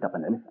who picked up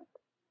an elephant.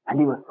 And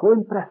he was so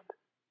impressed.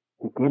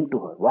 He came to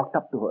her, walked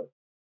up to her.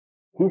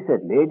 He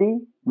said,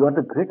 lady, you are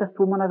the greatest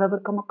woman I've ever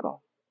come across.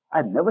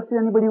 I've never seen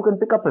anybody who can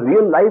pick up a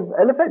real live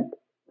elephant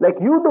like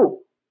you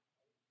do.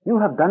 You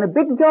have done a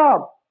big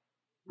job.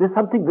 There's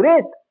something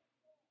great.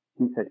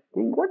 He said,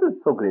 king, what is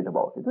so great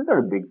about it? It's not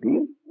a big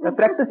deal. In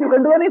practice, you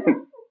can do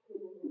anything.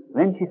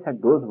 When she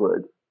said those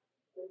words,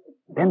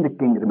 then the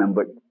king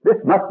remembered, this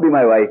must be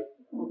my wife.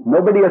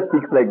 Nobody else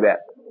speaks like that.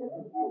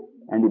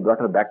 And he brought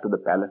her back to the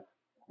palace,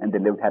 and they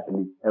lived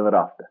happily ever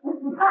after.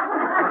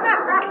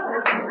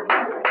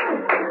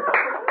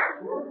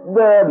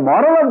 The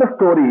moral of the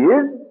story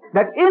is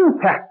that in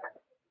fact,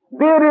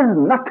 there is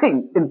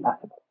nothing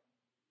impossible.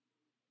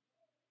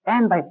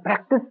 And by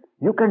practice,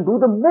 you can do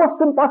the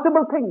most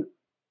impossible things,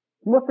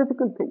 most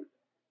difficult things.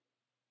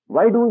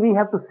 Why do we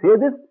have to say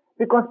this?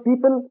 Because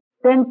people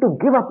tend to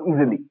give up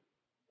easily,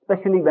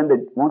 especially when they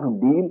want to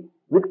deal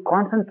with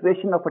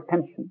concentration of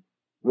attention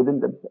within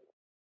themselves.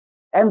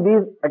 And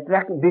these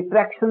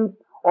detractions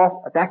of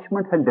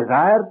attachments and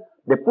desires,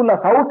 they pull us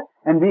out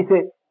and we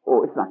say,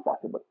 oh, it's not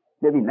possible.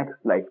 Maybe next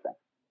lifetime.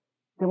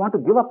 They want to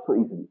give up so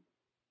easily.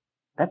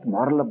 That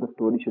moral of the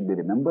story should be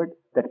remembered,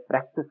 that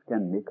practice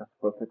can make us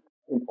perfect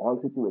in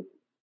all situations.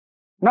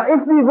 Now,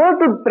 if we were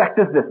to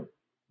practice this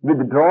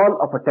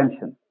withdrawal of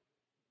attention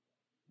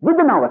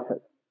within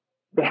ourselves,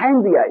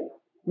 behind the eyes,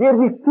 where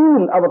we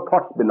feel our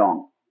thoughts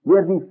belong,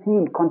 where we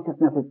feel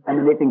consciousness is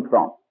emanating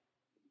from,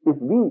 if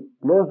we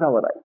close our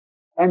eyes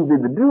and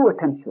withdrew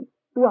attention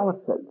to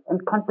ourselves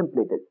and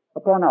contemplated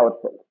upon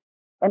ourselves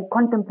and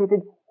contemplated,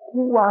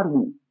 who are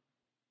we?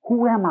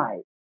 Who am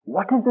I?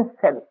 What is this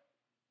self?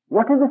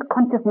 What is this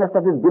consciousness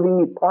that is giving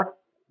me thoughts,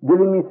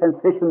 giving me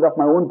sensations of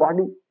my own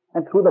body,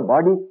 and through the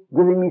body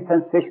giving me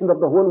sensations of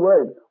the whole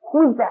world?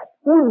 Who is that?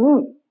 Who is me?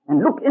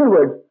 And look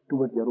inwards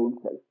towards your own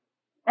self.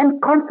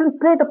 And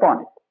concentrate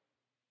upon it.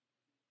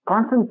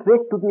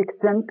 Concentrate to the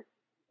extent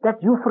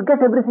that you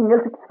forget everything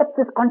else except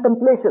this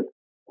contemplation.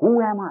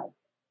 Who am I?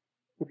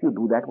 If you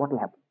do that, what will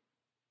happen?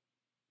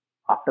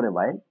 After a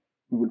while,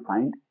 you will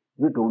find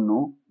you don't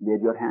know where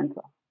your hands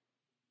are.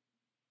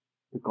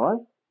 Because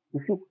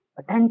if you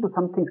attend to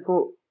something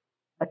so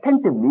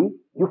attentively,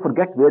 you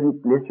forget where you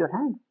place your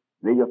hands,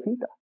 where your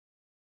feet are.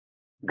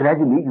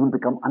 Gradually, you will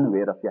become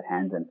unaware of your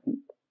hands and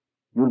feet.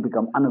 You will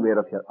become unaware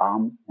of your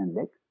arms and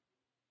legs.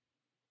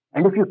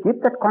 And if you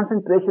keep that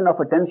concentration of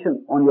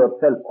attention on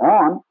yourself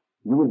on,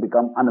 you will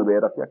become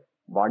unaware of your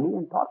body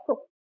and thoughts.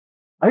 So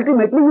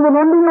ultimately, you will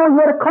only know you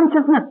are a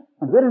consciousness.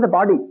 And where is the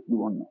body? You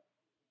won't know.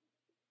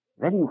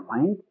 When you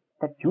find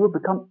that you have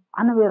become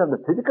unaware of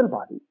the physical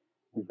body,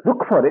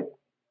 look for it,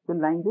 it's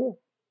lying there.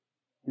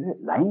 Is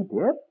it lying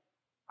there?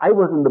 I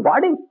was in the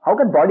body. How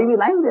can body be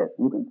lying there?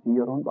 You can see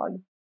your own body.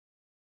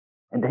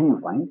 And then you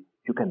find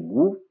you can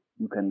move,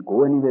 you can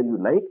go anywhere you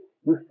like.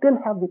 You still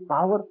have the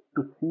power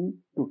to see,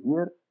 to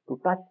hear, to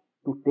touch,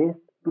 to taste,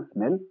 to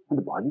smell, and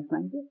the body is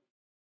lying there.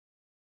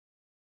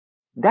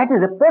 That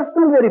is a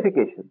personal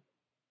verification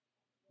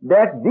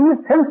that these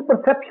sense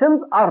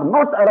perceptions are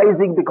not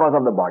arising because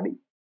of the body,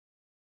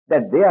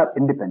 that they are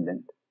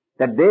independent,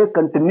 that they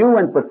continue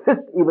and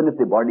persist even if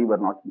the body were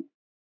not here.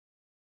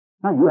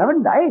 Now, you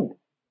haven't died.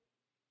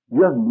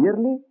 You have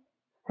merely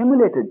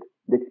simulated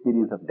the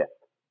experience of death.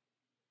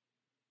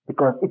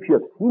 Because if you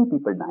have seen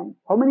people dying,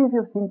 how many of you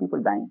have seen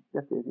people dying?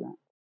 Just raise your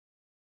hand.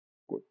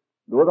 Good.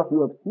 Those of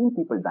you who have seen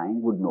people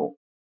dying would know.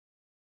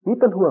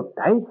 People who have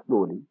died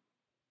slowly,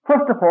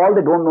 first of all,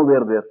 they don't know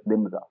where their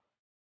limbs are.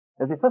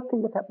 That's the first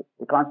thing that happens.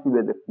 They can't see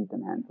where their feet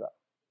and hands are.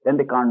 Then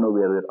they can't know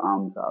where their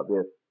arms are.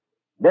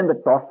 Then the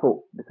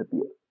torso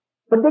disappears.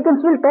 But they can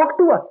still talk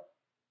to us.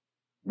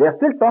 They are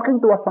still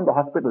talking to us from the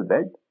hospital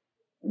bed,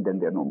 and then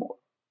they are no more.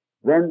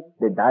 When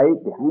they die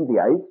behind the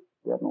eyes,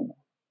 they are no more.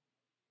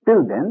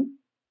 Till then,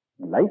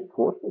 life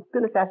force is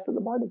still attached to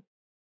the body.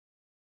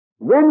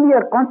 When we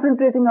are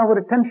concentrating our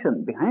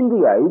attention behind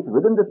the eyes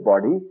within this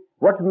body,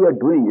 what we are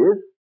doing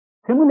is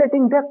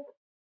simulating death.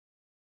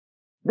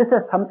 This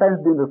has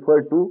sometimes been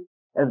referred to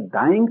as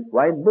dying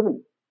while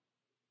living.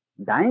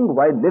 Dying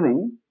while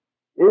living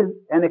is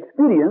an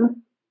experience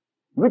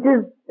which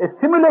is a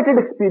simulated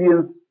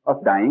experience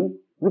of dying,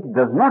 which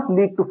does not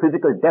lead to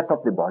physical death of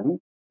the body,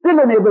 still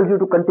enables you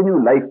to continue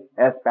life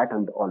as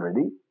patterned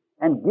already,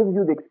 and gives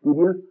you the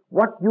experience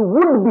what you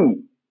would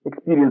be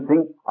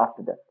experiencing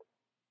after death.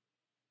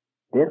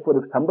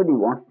 Therefore, if somebody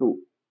wants to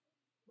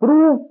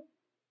prove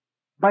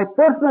by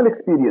personal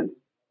experience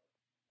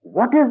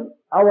what is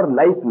our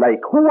life like,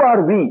 who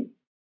are we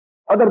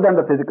other than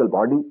the physical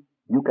body,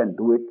 you can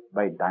do it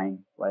by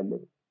dying while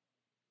living.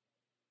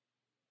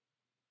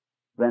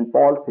 When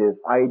Paul says,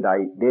 I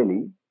die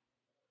daily,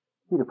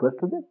 he refers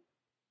to this.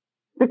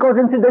 Because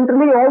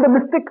incidentally, all the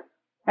mystics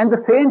and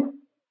the saints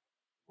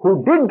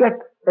who did get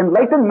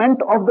enlightenment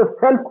of the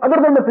self other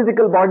than the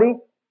physical body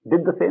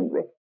did the same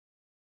way.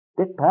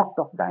 They talked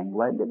of dying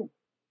while living.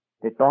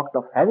 They talked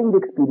of having the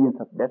experience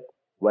of death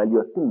while you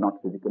are still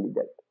not physically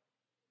dead.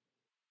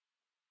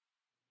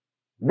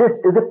 This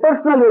is a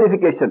personal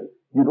verification.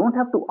 You don't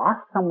have to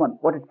ask someone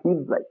what it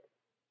feels like.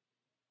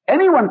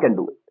 Anyone can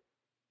do it.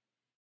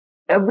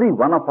 Every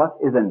one of us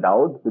is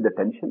endowed with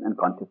attention and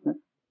consciousness.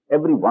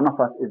 Every one of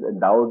us is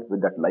endowed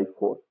with that life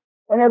force.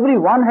 And every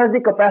one has the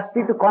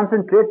capacity to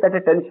concentrate that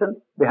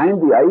attention behind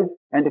the eyes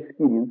and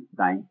experience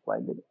dying while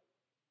living.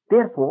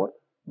 Therefore,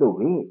 the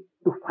way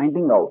to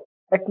finding out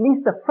at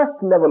least the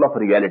first level of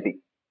reality,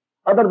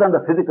 other than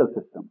the physical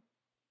system,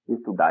 is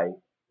to die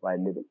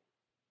while living.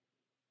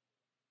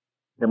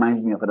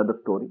 Reminds me of another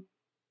story.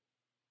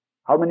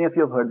 How many of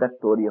you have heard that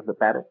story of the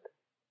parrot?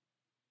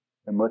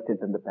 The merchant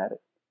and the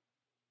parrot.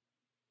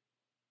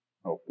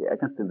 Okay, I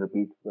can still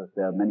repeat because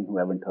there are many who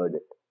haven't heard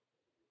it.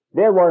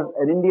 There was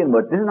an Indian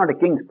merchant. This is not a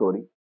king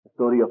story. The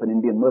story of an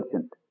Indian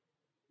merchant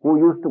who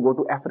used to go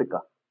to Africa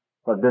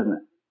for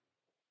business.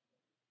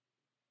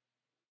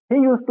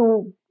 He used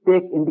to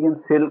take Indian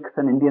silks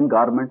and Indian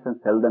garments and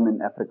sell them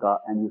in Africa,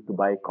 and used to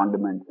buy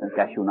condiments and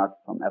cashew nuts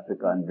from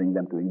Africa and bring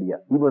them to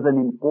India. He was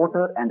an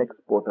importer and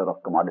exporter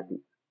of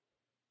commodities.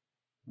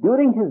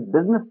 During his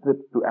business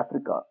trips to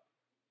Africa,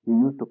 he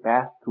used to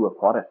pass through a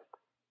forest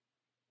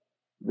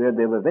where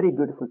there were very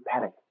beautiful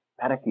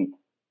parakeets,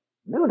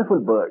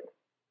 beautiful birds,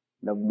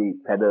 lovely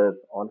feathers,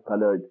 all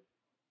colored.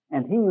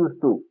 And he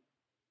used to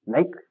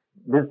like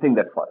visiting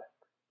that forest.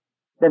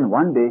 Then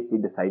one day he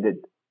decided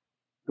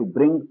to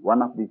bring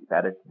one of these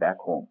parrots back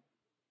home.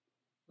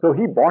 So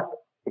he bought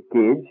a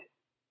cage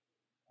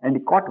and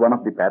he caught one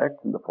of the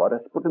parrots in the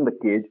forest, put in the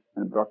cage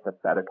and brought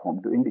that parrot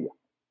home to India.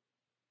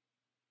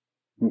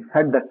 He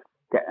fed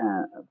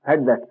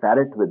that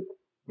parrot with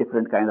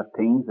different kinds of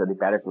things that the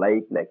parrot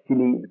liked, like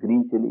chilies,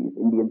 green chilies,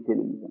 Indian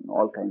chilies, and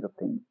all kinds of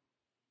things.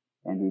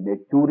 And he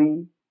made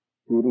churi.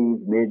 Churi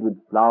is made with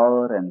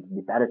flour, and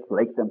the parrots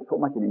like them so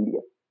much in India.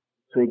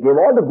 So he gave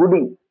all the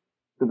goodies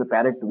to the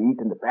parrot to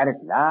eat, and the parrot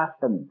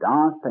laughed and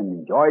danced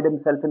and enjoyed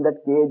himself in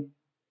that cage.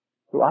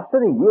 So after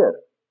a year,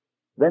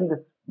 when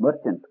this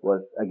merchant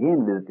was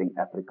again visiting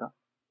Africa,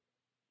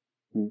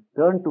 he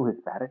turned to his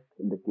parrot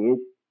in the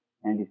cage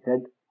and he said,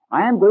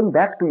 "I am going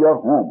back to your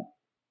home.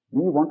 Do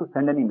you want to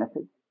send any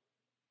message?"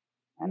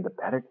 And the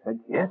parrot said,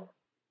 "Yes.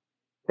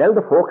 Tell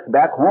the folks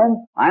back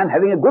home, I am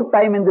having a good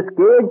time in this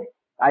cage.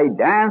 I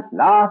dance,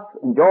 laugh,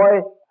 enjoy,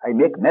 I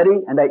make merry,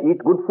 and I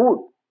eat good food.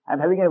 I am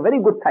having a very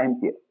good time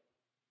here."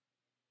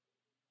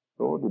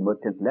 So the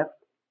merchant left.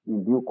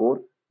 In due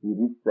course, he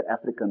reached the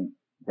African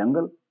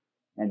jungle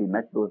and he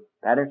met those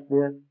parrots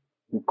there.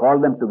 He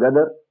called them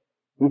together.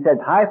 He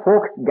said, "Hi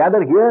folks,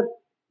 gather here.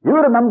 You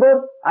remember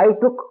I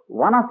took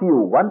one of you,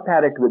 one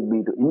parrot with me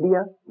to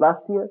India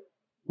last year?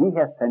 He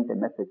has sent a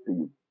message to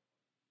you."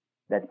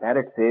 That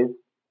parrot says,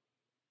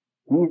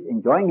 he is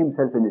enjoying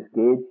himself in his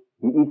cage.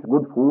 He eats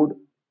good food.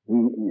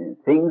 He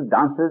sings,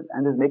 dances,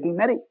 and is making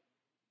merry.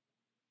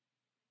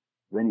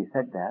 When he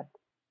said that,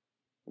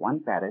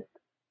 one parrot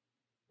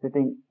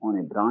sitting on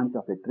a branch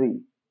of a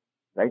tree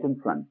right in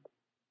front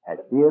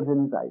had tears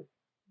in his eyes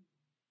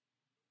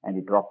and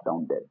he dropped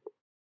down dead.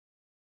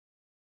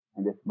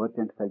 And this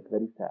merchant felt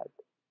very sad.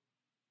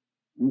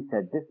 He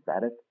said, "This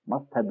parrot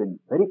must have been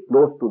very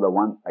close to the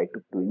one I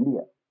took to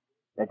India,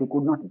 that he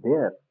could not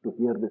bear to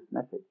hear this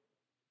message."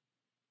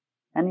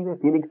 Anyway,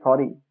 feeling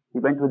sorry, he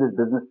went with his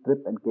business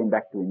trip and came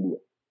back to India.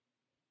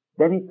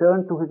 Then he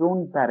turned to his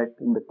own parrot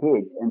in the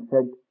cage and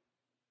said,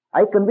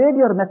 "I conveyed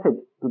your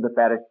message to the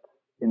parrots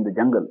in the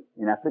jungle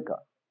in Africa,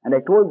 and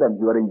I told them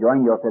you are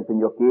enjoying yourself in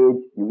your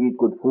cage, you eat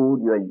good food,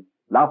 you are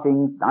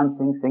laughing,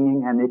 dancing,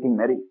 singing, and making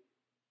merry.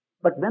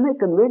 But when I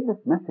conveyed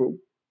this message,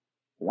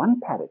 one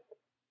parrot,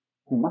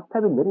 who must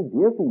have been very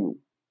dear to you,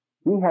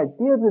 he had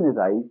tears in his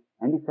eyes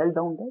and he fell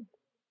down dead."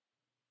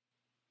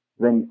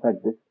 When he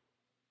said this,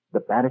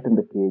 the parrot in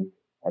the cage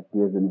had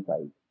tears in his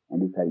eyes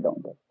and he fell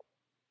down dead.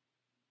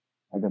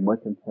 And the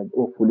merchant said,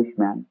 "Oh foolish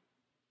man,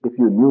 if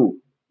you knew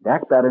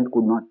that parrot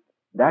could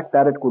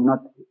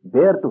not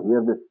bear to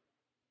hear this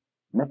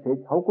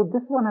message, how could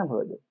this one have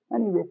heard it?"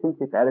 Anyway, since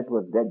the parrot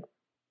was dead,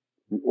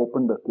 he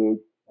opened the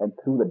cage and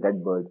threw the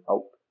dead bird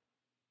out.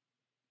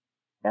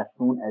 As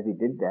soon as he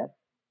did that,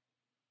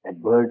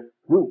 that bird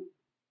flew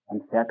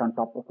and sat on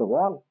top of the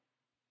wall.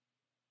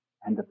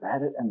 And the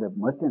parrot and the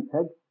merchant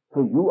said,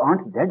 "So you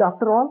aren't dead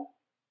after all?"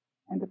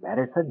 And the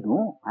parrot said, "No,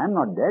 I am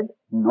not dead,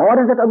 nor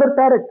is that other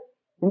parrot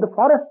in the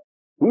forest.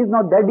 He is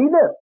not dead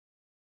either.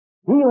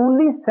 He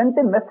only sent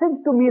a message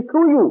to me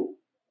through you.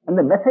 And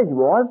the message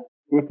was,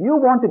 if you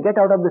want to get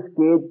out of this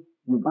cage,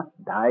 you must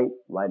die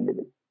while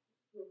living."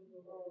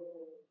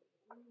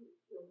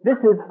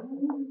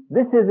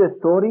 This is a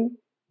story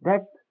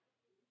that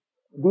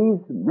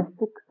these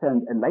mystics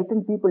and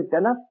enlightened people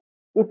tell us.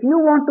 If you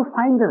want to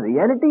find the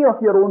reality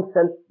of your own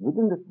self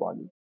within this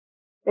body,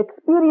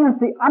 experience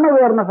the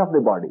unawareness of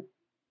the body,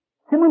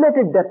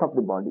 simulated death of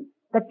the body,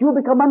 that you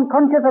become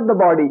unconscious of the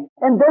body,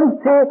 and then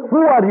say,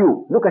 "Who are you?"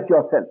 Look at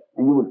yourself,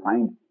 and you will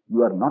find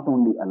you are not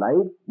only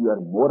alive, you are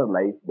more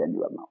alive than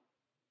you are now.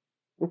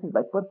 This is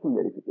by personal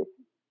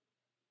verification.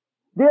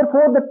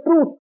 Therefore, the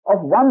truth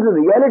of one's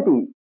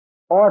reality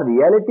or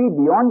reality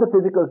beyond the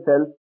physical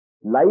self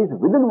lies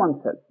within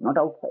oneself, not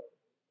outside.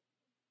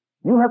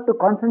 You have to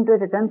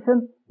concentrate attention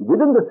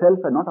within the self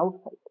and not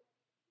outside.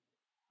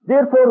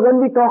 Therefore, when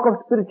we talk of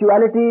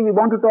spirituality, we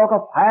want to talk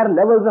of higher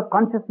levels of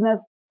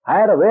consciousness,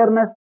 higher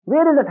awareness.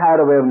 Where is that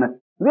higher awareness?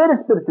 Where is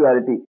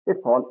spirituality?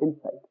 It's all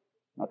inside,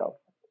 not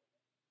outside.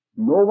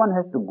 No one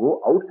has to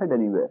go outside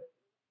anywhere.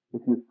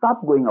 If you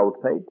stop going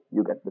outside,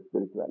 you get the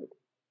spirituality.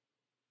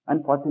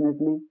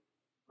 Unfortunately,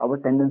 our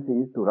tendency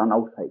is to run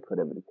outside for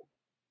everything.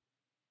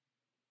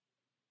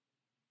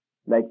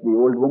 Like the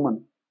old woman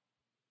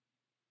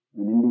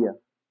in India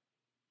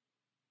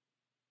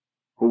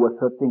who was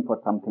searching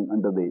for something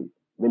under the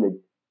village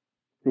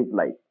street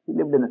light. He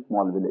lived in a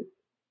small village.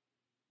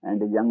 And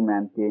a young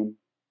man came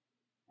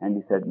and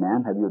he said,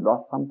 "Man, have you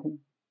lost something?"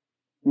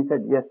 He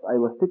said, "Yes,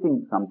 I was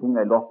stitching something.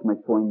 I lost my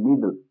sewing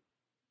needle.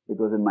 It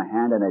was in my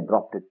hand and I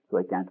dropped it, so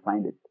I can't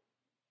find it."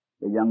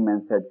 The young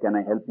man said, "Can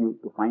I help you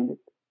to find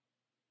it?"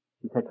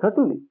 He said,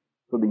 "Certainly."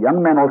 So the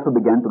young man also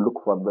began to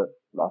look for the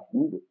lost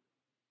needle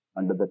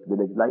under that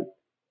village light,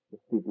 the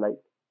street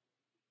light.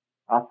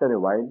 After a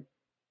while,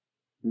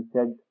 he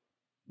said,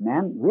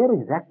 "Man, where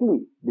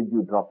exactly did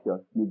you drop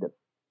your needle?"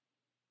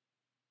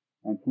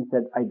 And he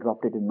said, "I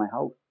dropped it in my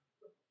house."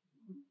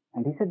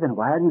 And he said, "Then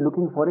why are you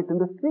looking for it in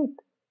the street?"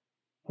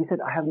 He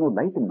said, "I have no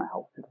light in my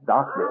house. It's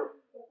dark there."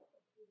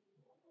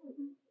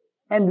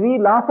 And we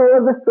laugh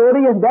over the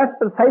story, and that's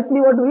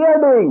precisely what we are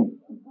doing.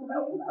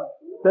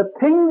 The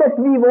thing that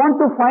we want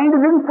to find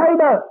is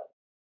inside us.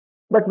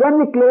 But when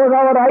we close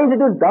our eyes,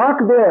 it is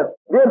dark there.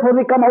 Therefore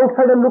we come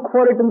outside and look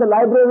for it in the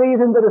libraries,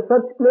 in the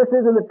research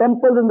places, in the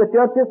temples, in the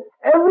churches,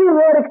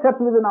 everywhere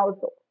except within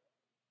ourselves.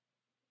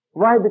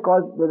 Why?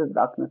 Because there is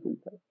darkness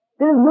inside.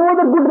 There is no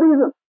other good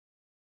reason.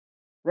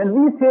 When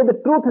we say the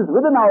truth is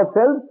within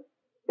ourselves,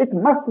 it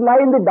must lie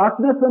in the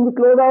darkness when we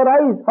close our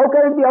eyes. How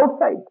can it be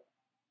outside?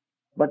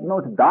 But no,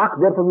 it's dark,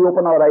 therefore we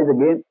open our eyes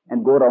again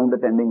and go around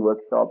attending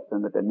workshops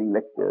and attending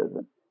lectures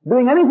and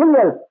doing anything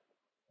else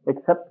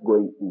except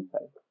going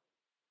inside.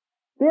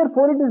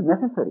 Therefore it is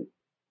necessary.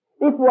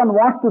 If one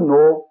wants to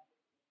know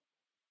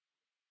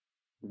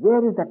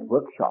where is that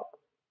workshop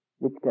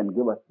which can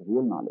give us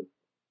real knowledge,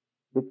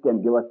 which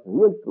can give us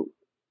real truth,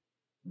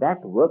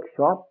 that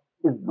workshop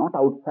is not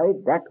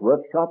outside. That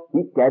workshop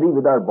we carry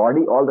with our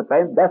body all the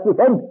time. That's the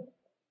head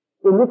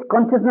in which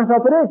consciousness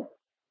operates.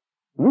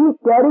 We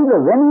carry the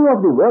venue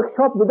of the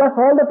workshop with us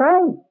all the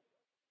time.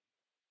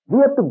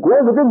 We have to go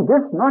within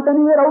this, not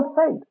anywhere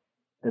outside.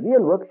 The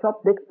real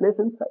workshop takes place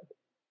inside.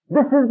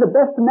 This is the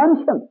best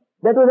mansion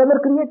that was ever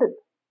created.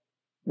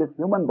 This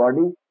human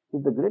body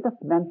is the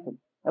greatest mansion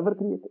ever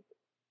created.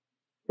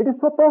 It is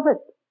so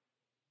perfect.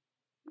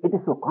 It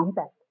is so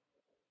compact.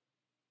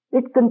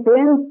 It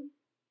contains,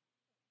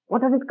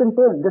 what does it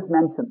contain, this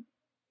mansion?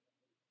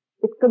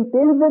 It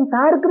contains the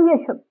entire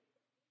creation,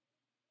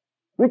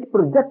 which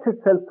projects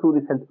itself through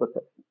the sense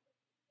perception.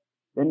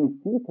 When we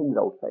see things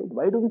outside,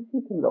 why do we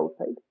see things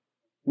outside?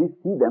 We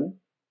see them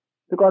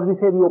because we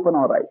say we open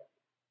our eyes.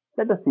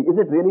 Let us see, is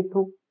it really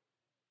true?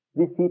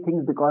 We see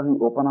things because we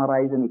open our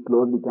eyes and we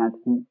close, we can't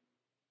see.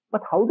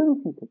 But how do we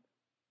see things?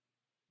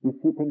 We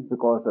see things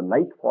because the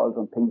light falls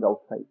on things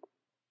outside.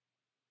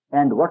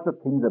 And what the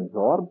things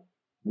absorb,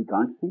 we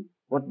can't see.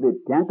 What they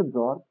can't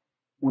absorb,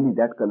 only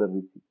that color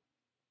we see.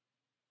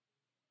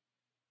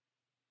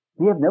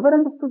 We have never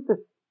understood this.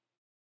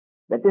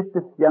 That is,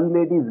 this young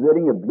lady is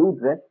wearing a blue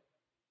dress.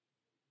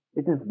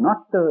 It is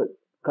not the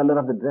color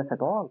of the dress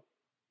at all.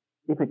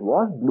 If it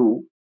was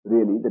blue,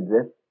 really, the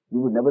dress, you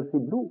would never see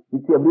blue.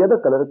 You see every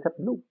other color except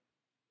blue.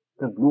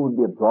 Because blue would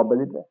be absorbed by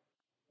the dress.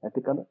 That's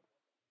the color.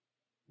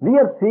 We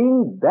are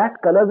seeing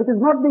that color which is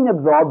not being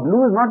absorbed.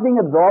 Blue is not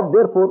being absorbed.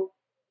 Therefore,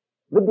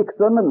 with the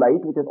external light,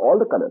 which is all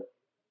the colors,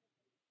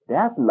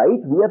 that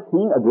light we are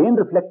seeing again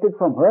reflected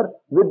from her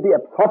with the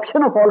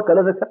absorption of all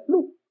colors except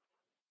blue.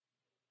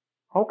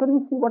 How can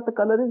we see what the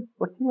color is,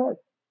 what she has?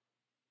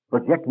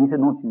 But yet we say,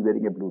 no, she's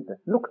wearing a blue dress.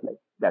 Looks like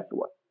that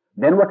to us.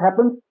 Then what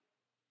happens?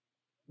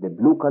 The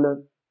blue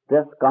color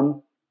dress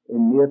comes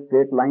in near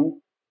straight lines,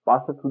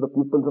 passes through the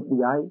pupils of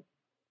the eye,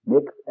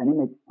 makes an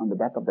image on the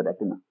back of the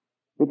retina,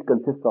 which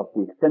consists of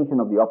the extension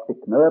of the optic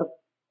nerve,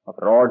 of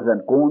rods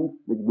and cones,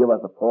 which give us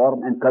the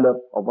form and color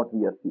of what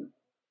we are seeing.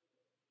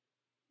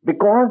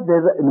 Because there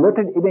is an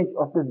inverted image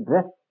of this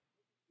dress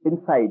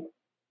inside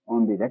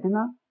on the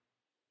retina,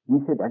 we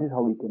say that is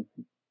how we can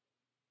see.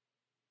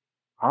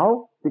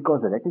 How?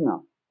 Because the retina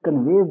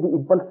conveys the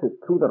impulses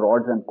through the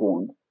rods and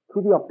cones,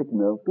 through the optic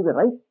nerve, to the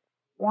right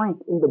point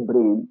in the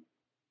brain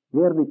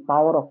where the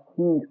power of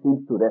seeing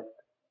seems to rest.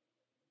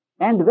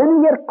 And when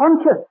we are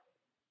conscious,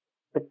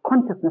 the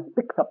consciousness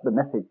picks up the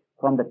message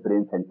from that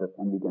brain center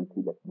and we can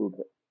see that blue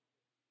dress.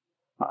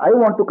 Now, I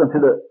want to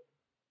consider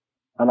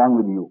along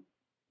with you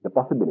the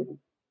possibility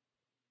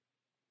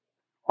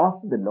of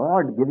the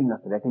Lord giving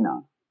us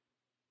retina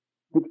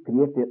which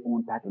create their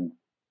own patterns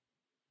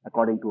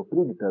according to a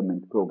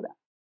predetermined program.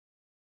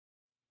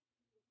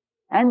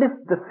 And if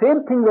the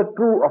same thing were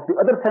true of the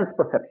other sense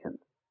perceptions,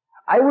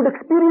 I would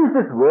experience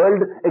this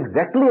world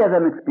exactly as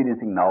I'm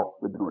experiencing now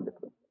with no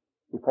difference.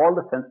 If all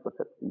the sense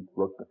perceptions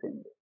work the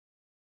same way.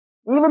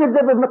 Even if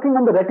there was nothing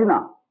on the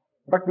retina,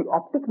 but the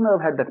optic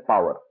nerve had that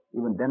power,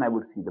 even then I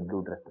would see the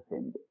blue dress the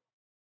same way.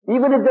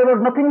 Even if there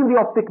was nothing in the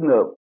optic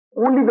nerve,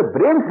 only the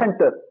brain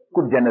center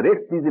could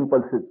generate these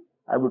impulses,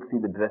 I would see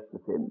the dress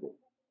the same way.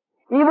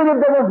 Even if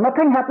there was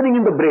nothing happening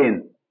in the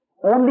brain,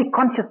 only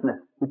consciousness,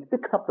 which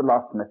picks up the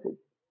last message,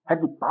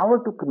 had the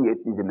power to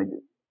create these images.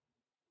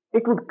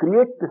 It would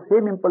create the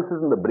same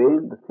impulses in the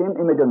brain, the same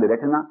image on the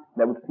retina, and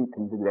I would see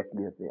things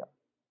exactly as they are.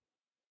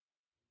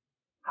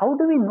 How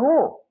do we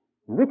know?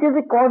 Which is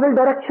the causal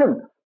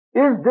direction?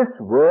 Is this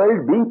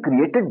world being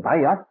created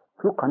by us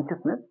through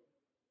consciousness?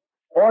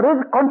 Or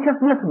is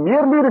consciousness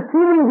merely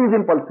receiving these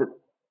impulses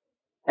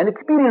and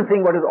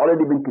experiencing what has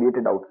already been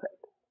created outside?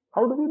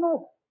 How do we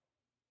know?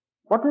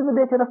 What is the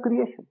nature of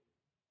creation?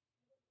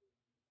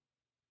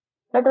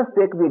 Let us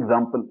take the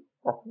example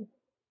of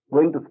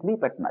going to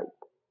sleep at night.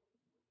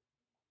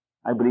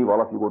 I believe all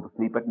of you go to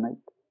sleep at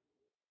night.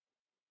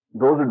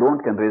 Those who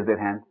don't can raise their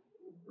hands.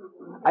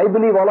 I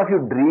believe all of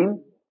you dream.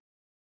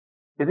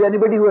 Is there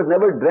anybody who has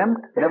never dreamt,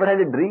 never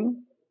had a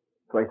dream?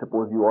 So I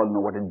suppose you all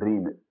know what a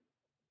dream is.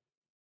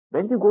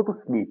 When you go to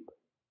sleep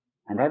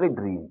and have a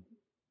dream,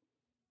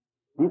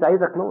 these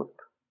eyes are closed.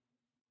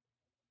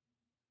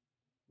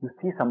 You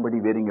see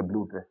somebody wearing a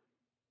blue dress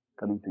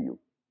coming to you.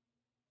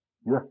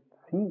 You are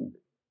seeing.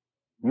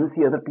 You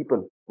see other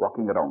people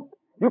walking around.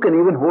 You can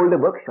even hold a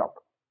workshop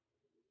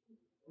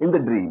in the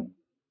dream.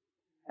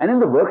 And in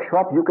the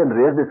workshop, you can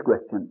raise this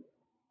question: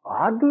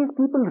 are these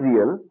people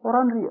real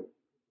or unreal?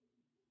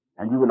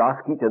 And you will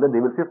ask each other,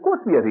 they will say, of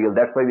course we are real,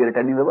 that's why we are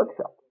attending the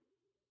workshop.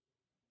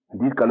 And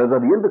these colors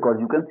are real because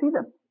you can see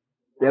them.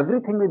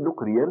 Everything will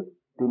look real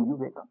till you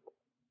wake up.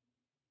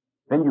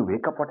 When you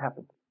wake up, what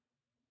happens?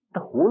 The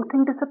whole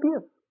thing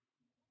disappears.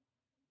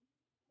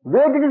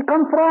 Where did it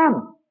come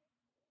from?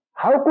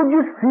 How could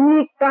you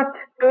see, touch,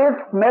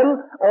 taste,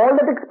 smell, all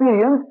that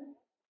experience,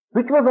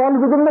 which was all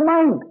within the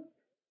mind?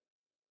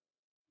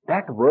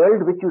 That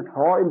world which you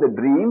saw in the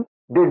dream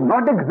did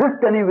not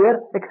exist anywhere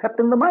except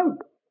in the mind.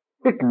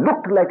 It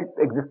looked like it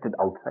existed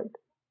outside.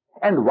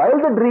 And while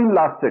the dream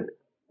lasted,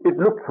 it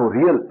looked so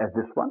real as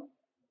this one.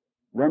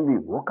 When we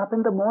woke up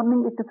in the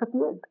morning, it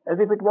disappeared, as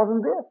if it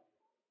wasn't there.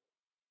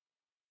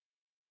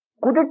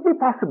 Could it be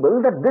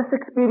possible that this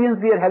experience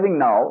we are having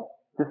now,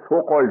 this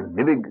so-called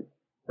living,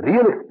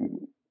 real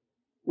experience,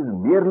 is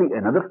merely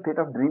another state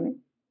of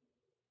dreaming?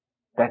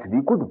 That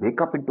we could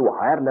wake up into a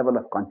higher level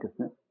of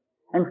consciousness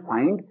and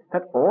find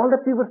that all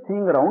that we were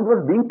seeing around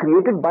was being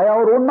created by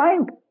our own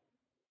mind.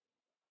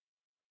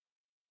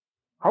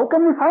 How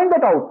can we find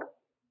that out?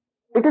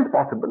 It is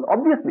possible,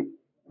 obviously,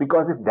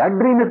 because if that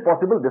dream is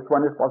possible, this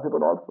one is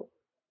possible also.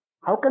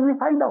 How can we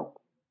find out?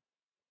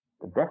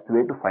 The best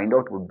way to find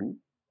out would be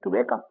to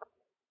wake up.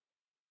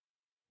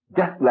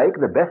 Just like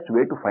the best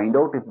way to find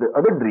out if the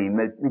other dream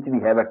which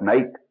we have at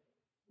night,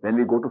 when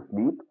we go to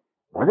sleep,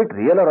 was it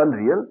real or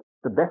unreal?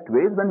 The best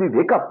way is when we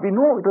wake up, we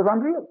know it was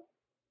unreal.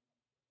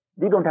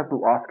 We don't have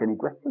to ask any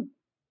questions.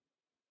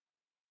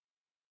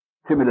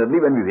 Similarly,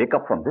 when we wake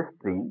up from this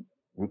dream,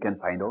 we can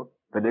find out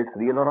whether it's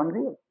real or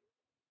unreal.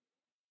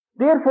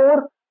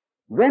 Therefore,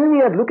 when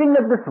we are looking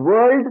at this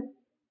world,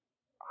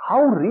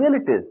 how real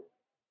it is,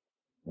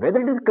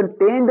 whether it is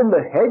contained in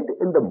the head,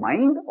 in the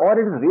mind, or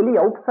it is really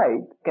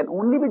outside, can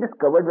only be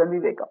discovered when we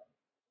wake up.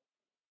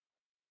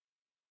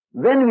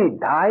 When we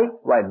die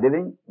while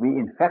living, we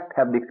in fact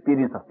have the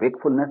experience of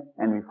wakefulness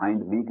and we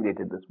find we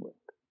created this world.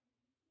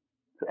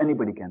 So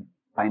anybody can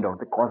find out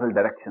the causal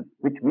direction,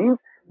 which means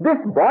this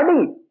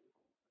body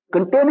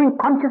containing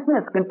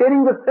consciousness,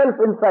 containing the self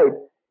inside,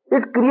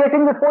 is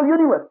creating this whole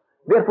universe.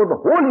 Therefore, the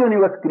whole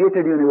universe,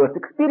 created universe,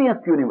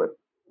 experienced universe,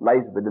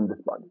 lies within this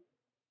body.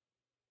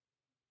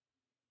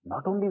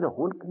 Not only the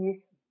whole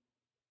creation,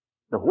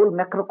 the whole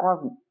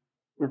macrocosm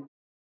is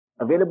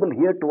available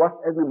here to us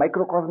as a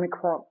microcosmic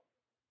form.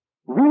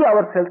 We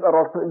ourselves are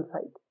also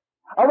inside.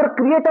 Our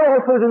Creator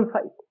also is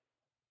inside.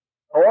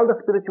 All the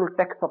spiritual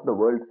texts of the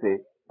world say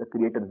the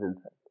Creator is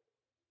inside.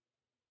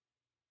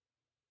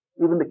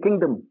 Even the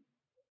kingdom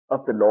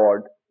of the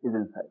Lord is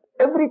inside.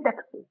 Every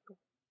text says so.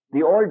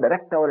 They all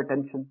direct our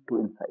attention to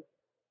inside.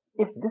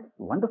 If this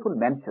wonderful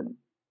mansion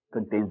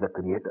contains the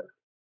Creator,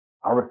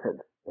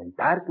 ourselves, the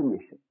entire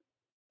creation,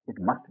 it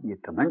must be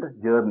a tremendous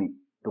journey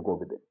to go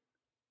within.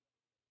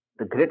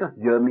 The greatest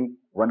journey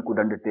one could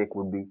undertake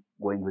would be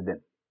going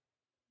within.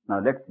 Now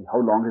let's see, how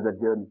long is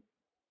that journey?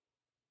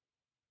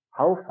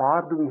 How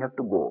far do we have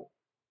to go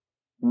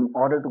in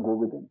order to go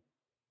within?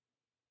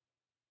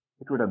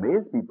 It would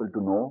amaze people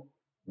to know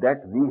that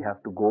we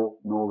have to go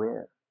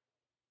nowhere.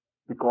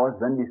 Because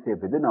when we say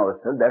within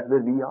ourselves, that's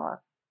where we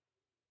are.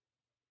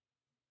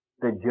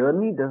 The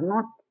journey does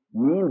not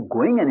mean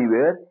going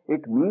anywhere,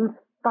 it means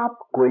stop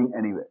going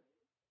anywhere.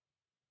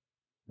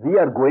 We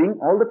are going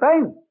all the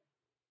time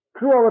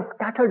through our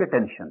scattered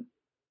attention,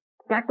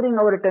 scattering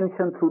our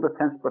attention through the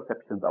sense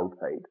perceptions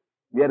outside.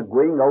 We are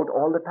going out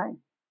all the time.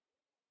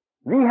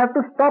 We have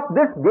to stop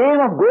this game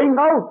of going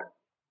out.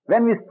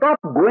 When we stop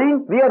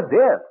going, we are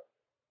there.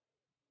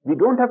 We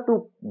don't have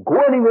to go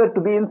anywhere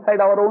to be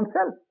inside our own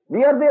self.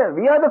 We are there.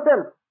 We are the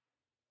self.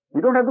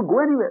 We don't have to go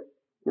anywhere.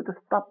 We have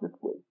to stop this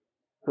way.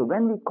 So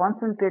when we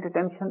concentrate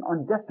attention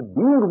on just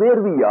being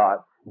where we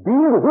are,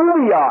 being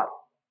who we are,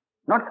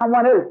 not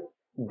someone else,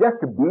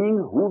 just being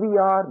who we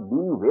are,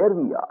 being where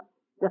we are,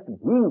 just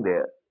being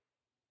there,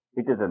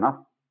 it is enough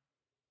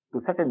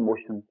to set in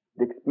motion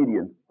the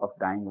experience of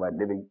dying while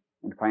living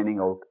and finding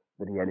out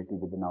the reality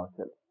within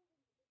ourselves.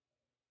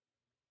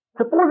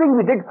 Supposing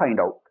we did find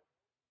out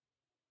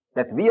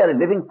that we are a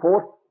living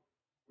force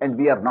and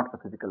we are not the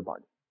physical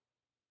body,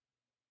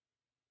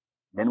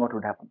 then what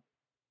would happen?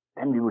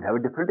 Then we would have a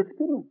different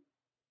experience.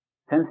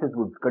 senses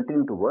would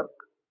continue to work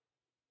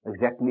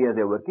exactly as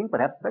they are working,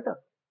 perhaps better.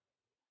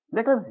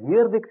 Let us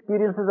hear the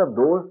experiences of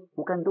those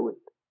who can do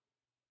it.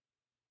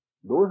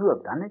 Those who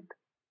have done it,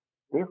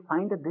 they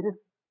find that there is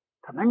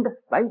tremendous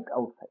light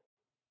outside.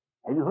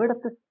 Have you heard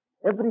of this?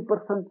 Every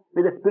person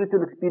with a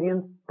spiritual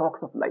experience talks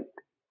of light.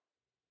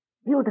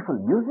 Beautiful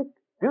music,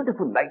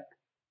 beautiful light.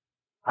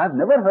 I have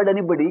never heard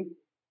anybody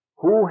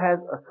who has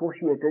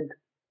associated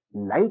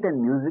light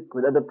and music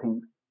with other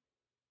things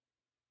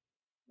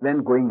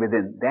when going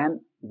within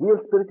than real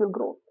spiritual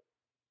growth.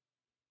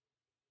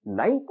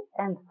 Light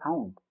and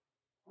sound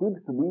seems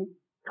to be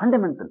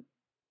fundamental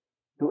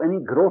to any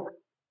growth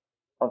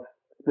of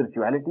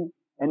spirituality,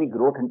 any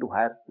growth into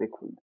higher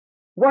wakefulness.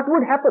 What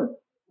would happen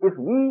if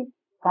we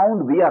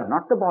found we are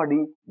not the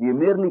body, we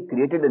merely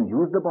created and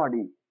used the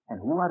body, and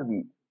who are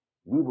we?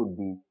 We would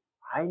be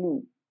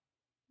highly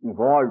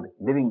evolved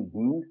living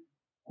beings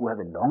who have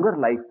a longer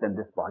life than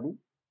this body,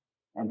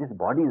 and this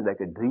body is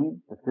like a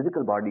dream, the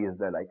physical body is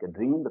like a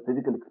dream, the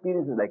physical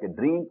experience is like a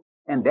dream,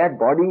 and that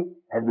body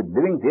has been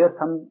living there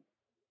some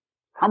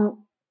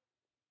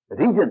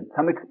region,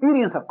 some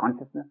experience of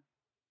consciousness,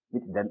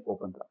 which then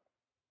opens up.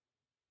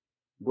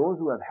 Those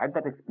who have had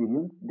that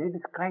experience, they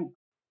describe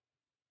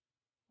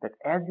that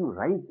as you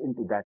rise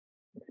into that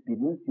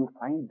experience, you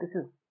find this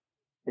is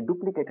a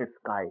duplicated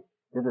sky.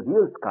 There's a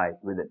real sky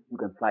with it. You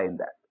can fly in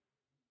that.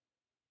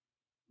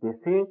 They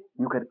say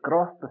you can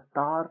cross the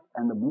stars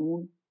and the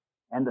moon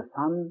and the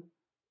sun.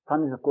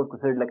 Sun is of course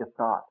considered like a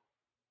star.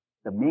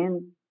 The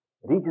main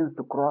regions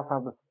to cross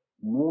are the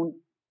moon,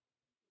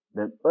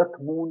 the earth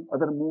moon,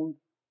 other moons,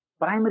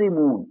 primary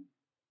moon.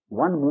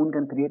 One moon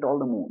can create all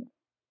the moons.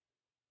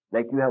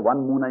 Like you have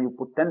one moon and you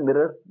put 10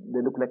 mirrors,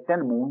 they look like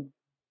 10 moons,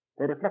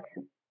 they're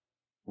reflection.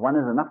 One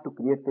is enough to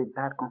create the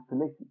entire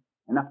constellation,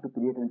 enough to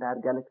create an entire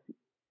galaxy.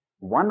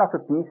 One of a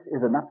piece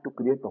is enough to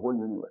create the whole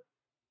universe.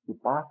 You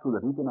pass through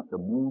the region of the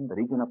moon, the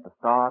region of the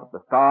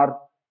stars,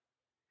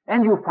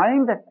 and you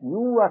find that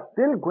you are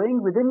still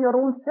going within your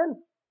own self.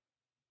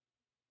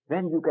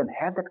 When you can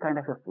have that kind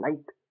of a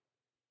flight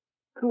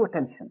through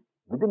attention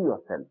within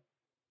yourself,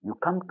 you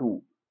come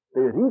to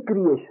the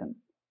recreation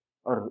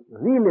or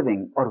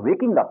reliving or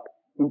waking up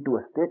into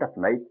a state of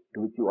light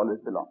to which you always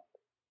belonged.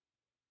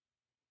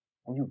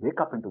 And you wake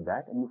up into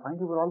that and you find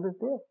you were always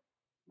there.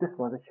 This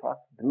was a short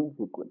dream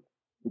sequence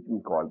which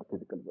we call the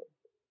physical world.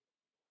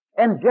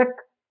 And yet,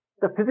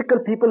 the physical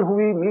people who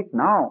we meet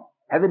now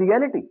have a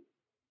reality.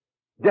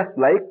 Just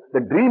like the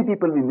dream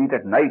people we meet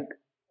at night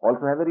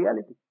also have a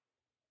reality.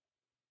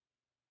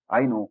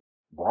 I know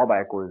Bob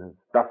Acko is a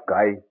tough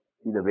guy.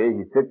 See the way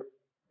he sits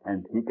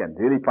and he can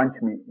really punch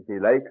me if he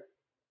likes.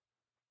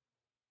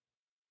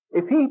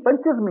 If he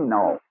punches me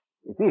now,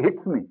 if he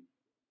hits me,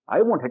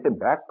 I won't hit him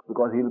back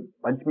because he'll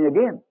punch me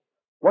again.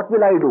 What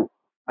will I do?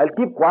 I'll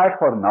keep quiet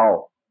for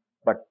now.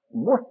 But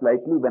most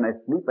likely when I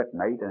sleep at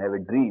night and have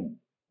a dream,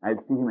 I'll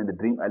see him in the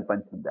dream, I'll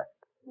punch him back.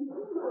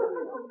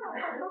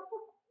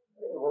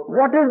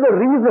 What is the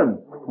reason?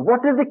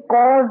 What is the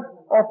cause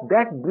of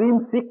that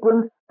dream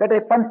sequence that I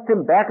punched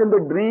him back in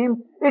the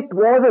dream? It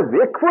was a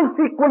wakeful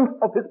sequence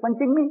of his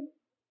punching me.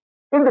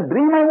 In the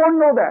dream I won't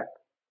know that.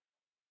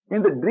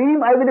 In the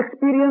dream I will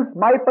experience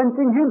my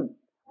punching him.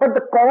 But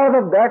the cause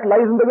of that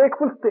lies in the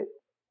wakeful state.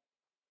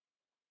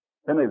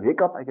 When I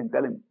wake up, I can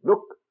tell him,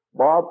 look,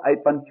 Bob, I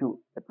punch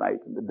you at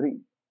night in the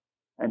dream.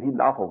 And he'll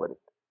laugh over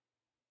it.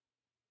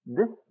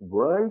 This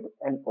world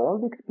and all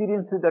the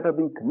experiences that are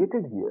being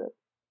created here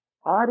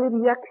are a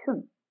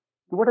reaction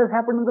to what has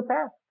happened in the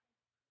past.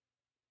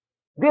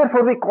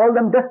 Therefore, we call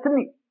them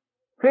destiny,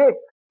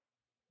 fate.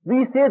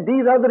 We say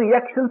these are the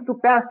reactions to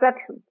past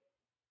actions.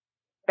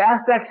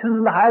 Past actions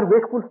in the higher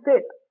wakeful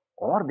state.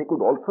 Or they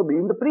could also be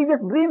in the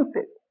previous dream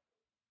state.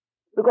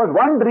 Because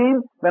one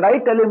dream, when I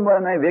tell him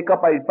when I wake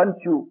up I punch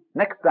you,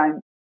 next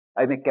time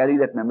I may carry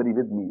that memory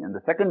with me. And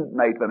the second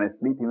night when I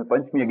sleep, he may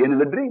punch me again in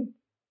the dream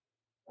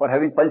for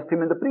having punched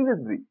him in the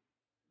previous dream.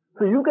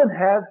 So you can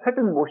have set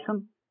in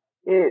motion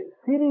a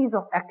series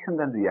of actions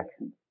and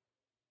reactions,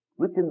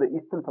 which in the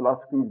Eastern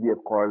philosophies we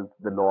have called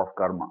the law of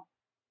karma.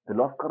 The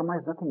law of karma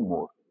is nothing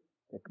more.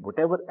 That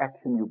whatever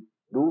action you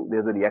do,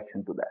 there's a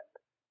reaction to that.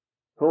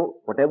 So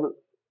whatever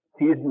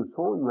seeds you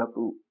sow, you have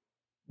to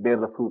bear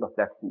the fruit of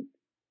that seed.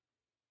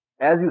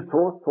 As you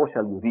sow, so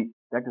shall you reap.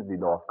 That is the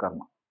law of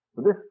karma.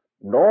 So this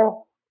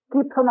law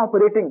keeps on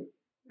operating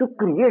to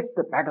create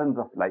the patterns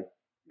of life,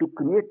 to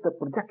create the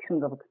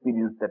projections of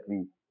experience that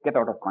we get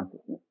out of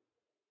consciousness.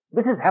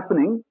 This is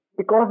happening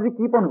because we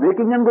keep on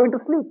waking and going to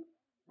sleep.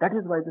 That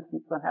is why this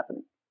keeps on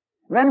happening.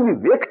 When we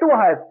wake to a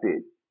higher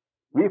stage,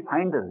 we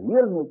find the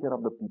real nature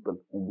of the people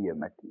whom we have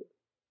met here.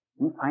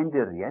 We find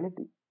their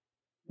reality.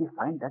 We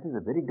find that is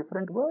a very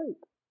different world.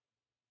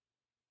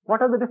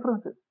 What are the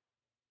differences?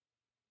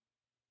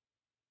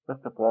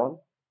 First of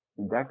all,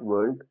 in that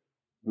world,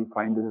 we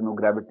find there is no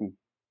gravity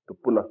to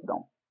pull us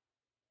down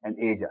and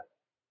age us.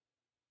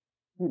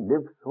 We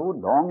live so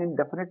long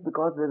indefinite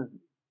because there is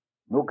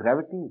no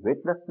gravity,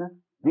 weightlessness.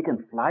 We can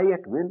fly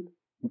at will.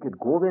 We can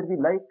go where we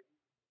like.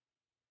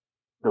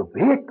 The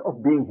weight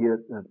of being here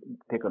is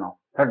taken off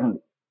suddenly.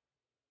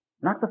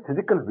 Not the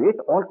physical weight,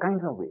 all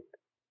kinds of weight.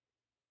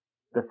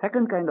 The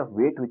second kind of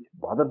weight which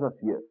bothers us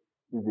here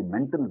is the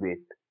mental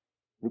weight,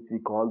 which we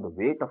call the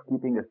weight of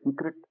keeping a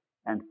secret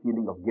and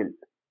feeling of guilt.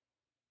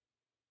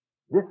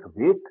 This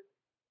weight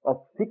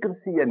of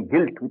secrecy and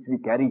guilt which we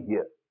carry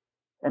here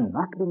and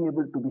not being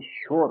able to be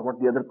sure what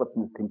the other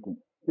person is thinking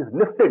is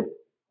lifted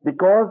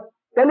because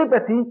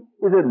telepathy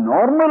is a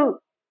normal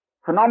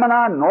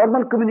phenomena,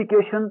 normal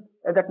communication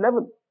at that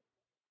level.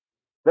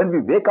 When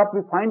we wake up,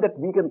 we find that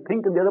we can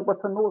think and the other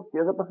person knows.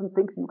 The other person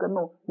thinks you can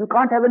know. You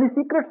can't have any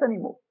secrets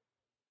anymore.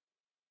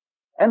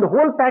 And the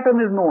whole pattern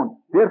is known.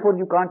 Therefore,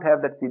 you can't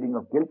have that feeling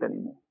of guilt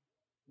anymore.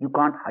 You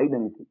can't hide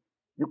anything.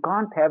 You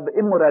can't have the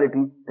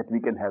immorality that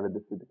we can have in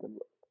this physical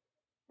world.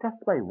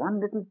 Just by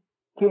one little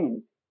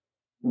change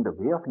in the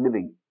way of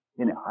living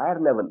in a higher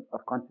level of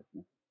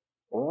consciousness,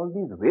 all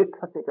these weights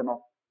are taken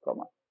off from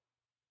us.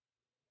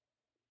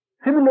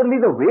 Similarly,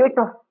 the weight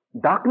of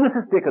darkness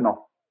is taken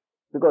off.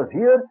 Because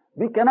here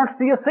we cannot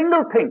see a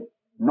single thing,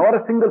 nor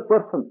a single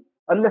person,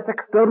 unless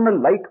external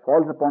light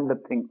falls upon the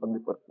thing or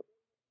the person.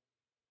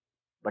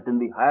 But in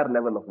the higher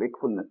level of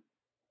wakefulness,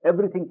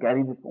 everything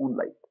carries its own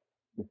light.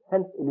 It's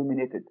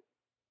self-illuminated.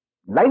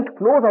 Light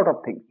flows out of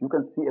things. You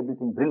can see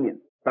everything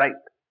brilliant, bright.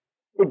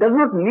 It does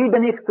not need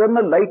any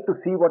external light to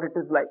see what it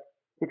is like.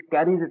 It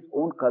carries its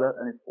own color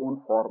and its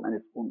own form and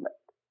its own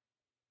light.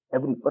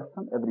 Every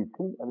person,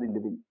 everything, every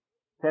living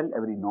cell,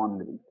 every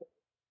non-living cell.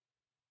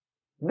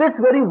 This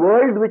very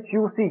world which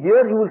you see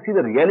here, you will see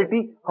the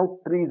reality, how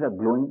trees are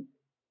glowing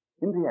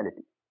in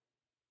reality.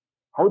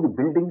 How the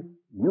buildings,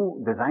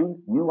 new designs,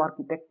 new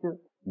architecture,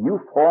 new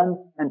forms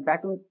and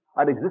patterns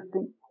are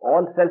existing,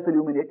 all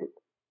self-illuminated.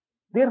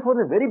 Therefore,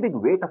 the very big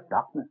weight of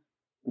darkness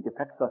which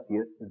affects us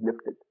here is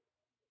lifted.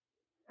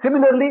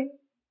 Similarly,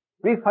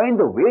 we find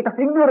the weight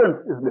of ignorance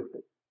is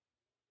lifted.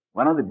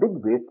 One of the big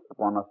weights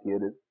upon us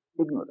here is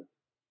ignorance.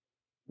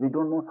 We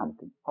don't know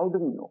something. How do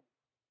we know?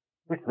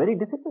 It's very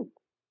difficult.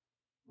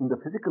 In the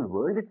physical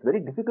world, it's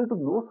very difficult to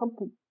know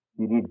something.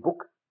 We read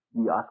books,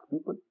 we ask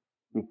people,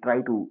 we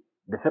try to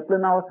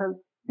discipline ourselves,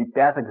 we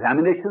pass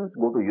examinations,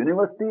 go to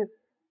universities.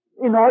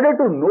 In order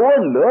to know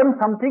and learn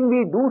something,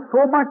 we do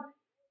so much.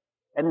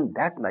 And in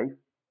that life,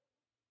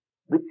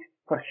 which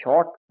for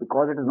short,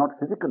 because it is not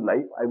physical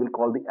life, I will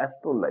call the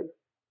astral life.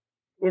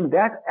 In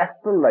that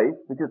astral life,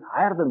 which is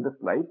higher than this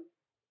life,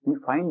 we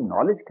find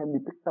knowledge can be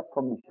picked up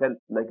from the shelf,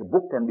 like a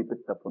book can be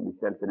picked up from the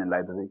shelf in a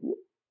library here.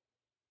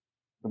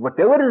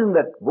 Whatever is in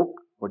that book,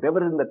 whatever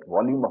is in that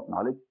volume of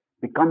knowledge,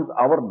 becomes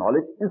our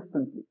knowledge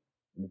instantly.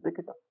 We pick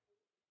it up.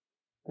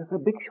 There's a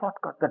big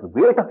shortcut. That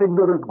weight of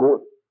ignorance goes.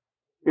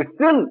 It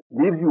still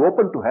leaves you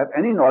open to have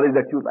any knowledge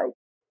that you like.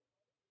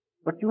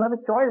 But you have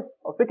a choice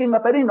of picking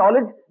up any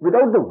knowledge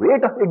without the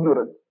weight of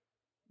ignorance.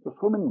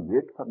 So many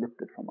weights are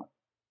lifted from us.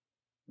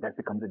 That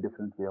becomes a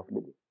different way of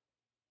living.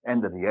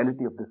 And the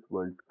reality of this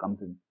world comes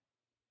in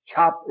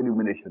sharp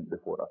illumination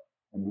before us.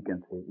 And we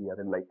can say we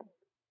are enlightened.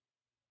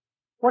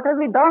 What have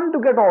we done to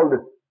get all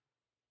this?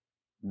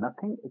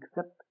 Nothing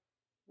except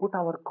put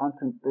our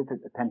concentrated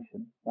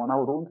attention on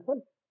our own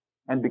self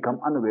and become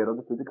unaware of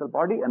the physical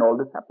body, and all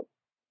this happens.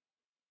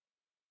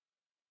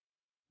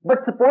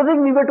 But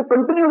supposing we were to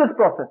continue this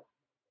process,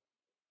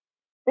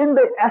 in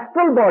the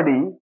astral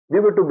body, we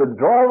were to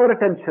withdraw our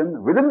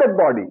attention within that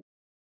body,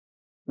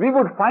 we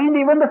would find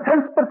even the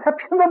sense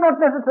perceptions are not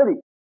necessary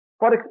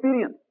for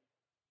experience.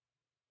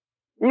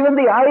 Even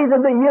the eyes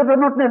and the ears are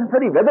not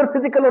necessary, whether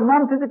physical or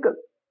non-physical.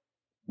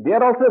 They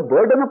are also a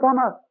burden upon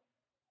us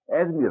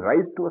as we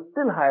rise to a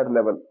still higher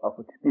level of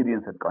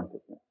experience and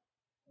consciousness.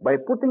 By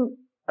putting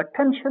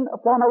attention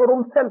upon our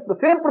own self, the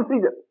same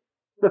procedure,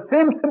 the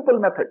same simple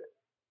method.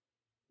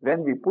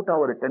 When we put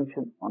our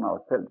attention on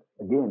ourselves,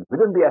 again,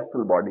 within the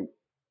astral body,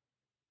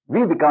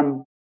 we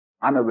become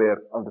unaware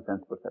of the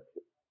sense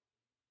perception.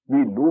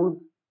 We lose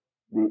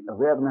the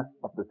awareness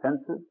of the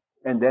senses,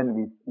 and then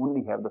we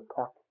only have the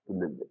thoughts to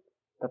live with.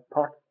 The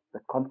thoughts,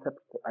 the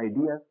concepts, the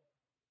ideas,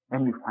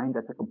 and we find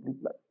that's a complete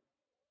life.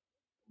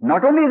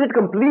 Not only is it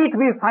complete,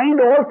 we find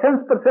all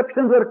sense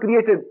perceptions were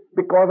created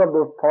because of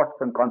those thoughts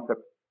and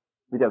concepts,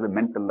 which are the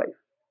mental life.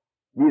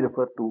 We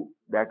refer to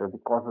that as the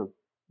causal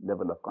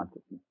level of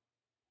consciousness.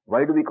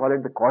 Why do we call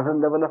it the causal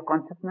level of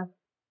consciousness?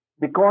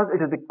 Because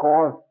it is the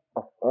cause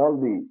of all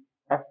the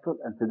astral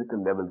and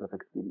physical levels of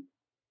experience.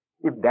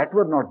 If that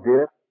were not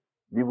there,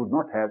 we would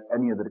not have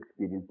any other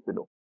experience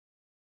below.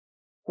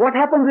 What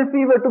happens if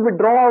we were to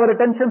withdraw our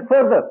attention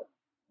further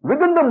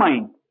within the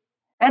mind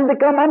and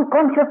become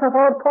unconscious of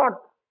our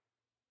thoughts?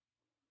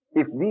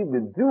 If we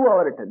withdrew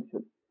our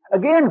attention,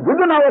 again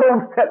within our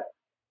own self,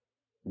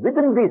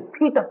 within the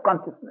seat of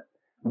consciousness,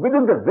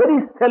 within the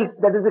very self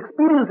that is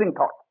experiencing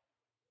thought,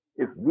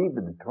 if we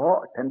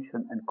withdraw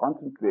attention and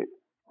concentrate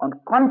on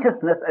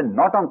consciousness and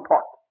not on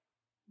thought,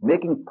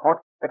 making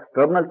thought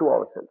external to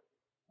ourselves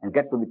and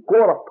get to the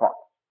core of thought,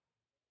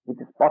 which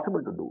is possible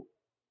to do,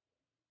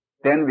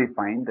 then we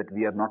find that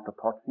we are not the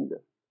thoughts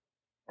either,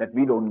 that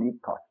we don't need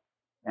thoughts,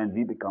 and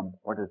we become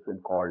what has been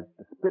called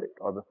the spirit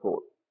or the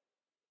soul.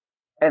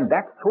 And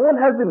that soul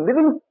has the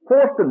living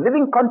force, the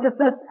living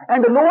consciousness,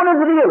 and alone is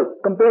real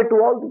compared to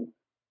all these,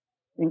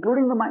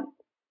 including the mind.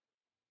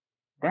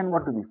 Then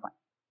what do we find?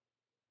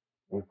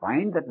 We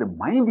find that the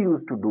mind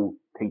used to do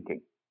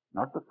thinking,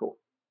 not the soul.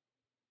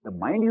 The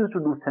mind used to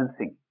do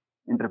sensing,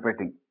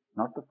 interpreting,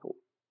 not the soul.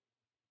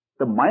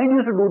 The mind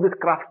used to do this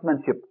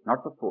craftsmanship,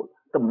 not the soul.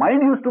 The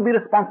mind used to be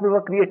responsible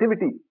for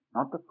creativity,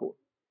 not the soul.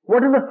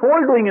 What is the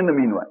soul doing in the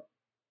meanwhile?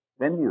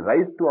 When we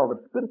rise to our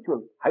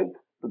spiritual heights,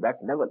 to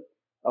that level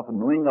of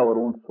knowing our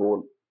own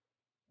soul,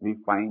 we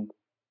find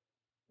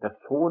the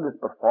soul is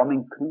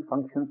performing three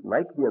functions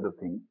like the other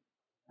things,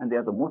 and they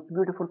are the most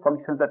beautiful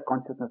functions that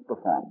consciousness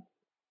performs.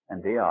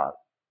 And they are: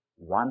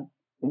 1,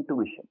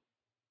 intuition;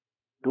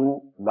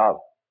 2, love;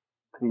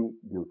 3,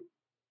 beauty.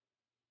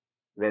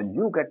 When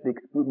you get the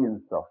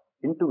experience of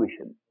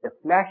intuition, a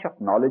flash of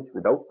knowledge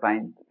without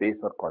time, space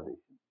or causation.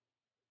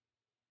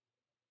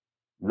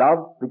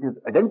 Love, which is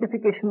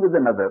identification with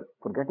another,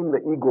 forgetting the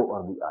ego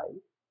or the I.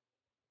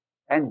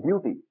 And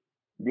beauty,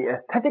 the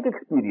aesthetic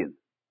experience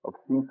of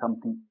seeing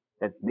something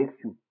that makes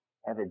you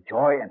have a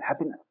joy and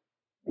happiness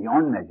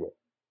beyond measure.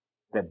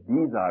 That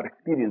these are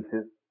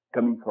experiences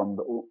coming from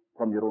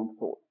your own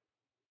soul.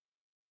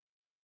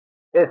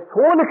 A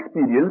soul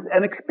experience,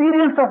 an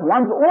experience of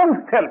one's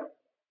own self,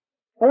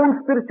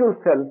 own spiritual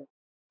self,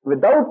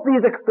 without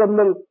these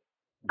external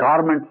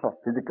garments of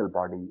physical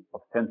body,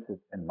 of senses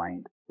and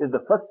mind, is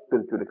the first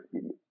spiritual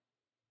experience.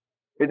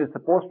 It is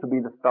supposed to be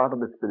the start of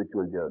the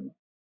spiritual journey.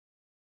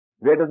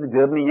 Where does the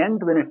journey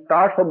end? When it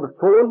starts from the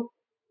soul,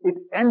 it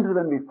ends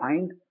when we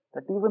find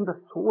that even the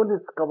soul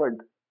is covered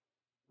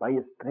by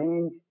a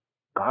strange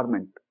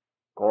garment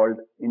called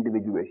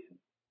individuation.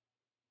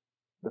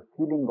 The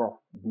feeling of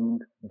being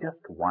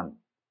just one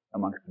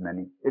amongst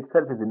many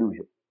itself is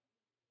illusion.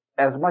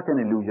 As much an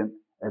illusion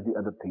as the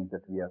other things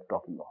that we are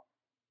talking of.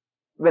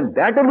 When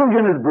that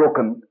illusion is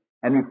broken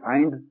and we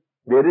find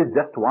there is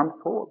just one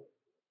soul,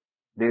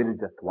 there is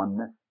just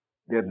oneness,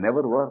 there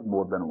never were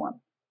more than one.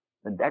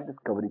 When that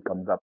discovery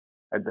comes up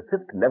at the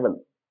fifth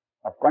level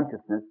of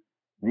consciousness,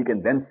 we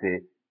can then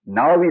say,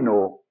 now we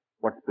know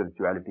what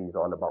spirituality is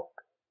all about.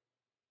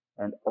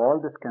 And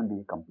all this can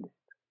be accomplished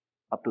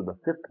up to the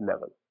fifth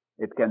level.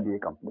 It can be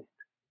accomplished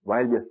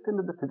while we are still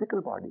in the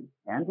physical body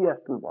and the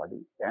astral body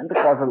and the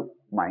causal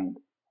mind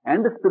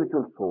and the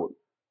spiritual soul.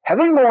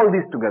 Having all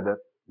these together,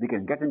 we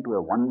can get into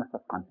a oneness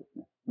of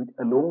consciousness, which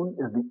alone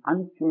is the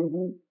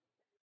unchanging,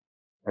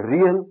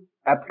 real,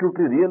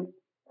 absolutely real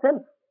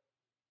self.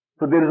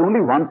 So there is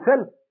only one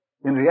self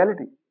in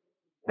reality.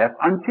 That's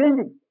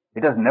unchanging.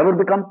 It has never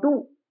become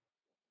two.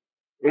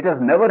 It has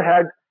never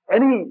had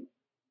any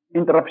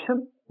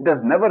interruption. It has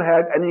never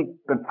had any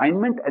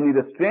confinement, any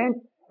restraint.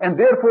 And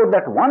therefore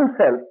that one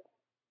self,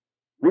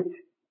 which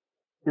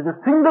is a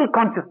single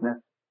consciousness,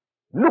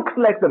 looks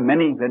like the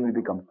many when we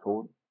become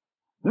soul.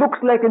 Looks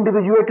like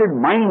individuated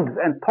minds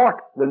and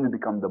thoughts when we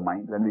become the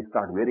mind, when we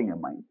start wearing a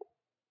mind.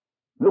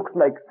 Looks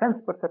like sense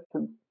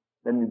perceptions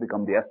when we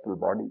become the astral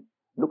body.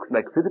 Looks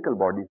like physical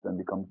bodies when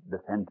we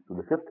descend to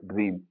the fifth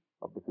dream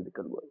of the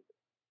physical world.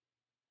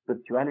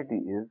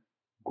 Spirituality is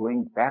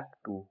going back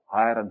to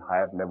higher and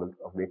higher levels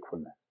of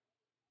wakefulness.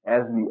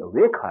 As we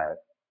awake higher,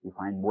 we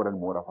find more and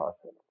more of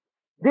ourselves.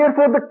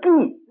 Therefore, the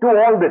key to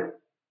all this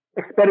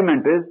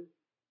experiment is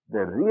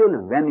the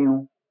real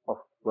venue of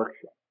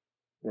workshop.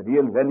 The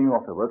real venue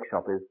of a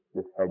workshop is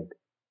this head,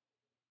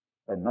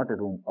 and not a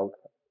room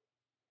outside.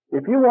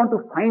 If you want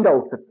to find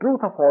out the truth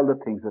of all the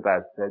things that I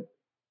have said,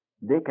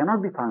 they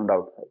cannot be found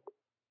outside.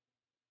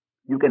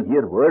 You can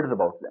hear words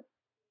about them,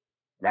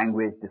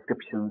 language,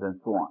 descriptions,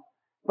 and so on.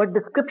 But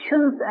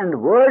descriptions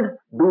and words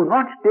do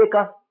not take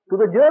us to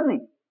the journey.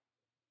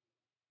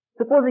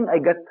 Supposing I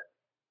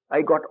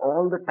got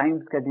all the time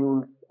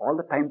schedules, all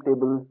the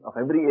timetables of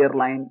every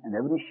airline and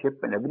every ship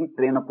and every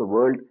train of the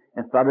world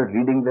and started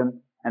reading them,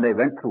 and I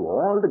went through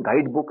all the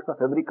guidebooks of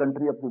every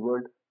country of the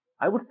world,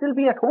 I would still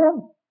be at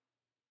home.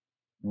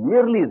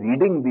 Merely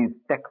reading these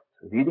texts,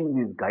 reading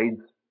these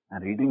guides,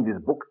 and reading these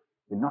books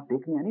will not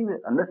take me anywhere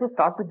unless I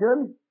start the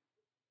journey.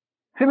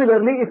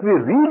 Similarly, if we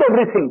read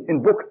everything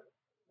in books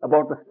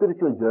about the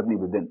spiritual journey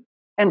within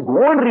and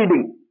go on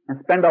reading and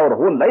spend our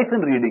whole life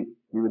in reading,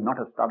 we will not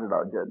have started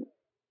our journey.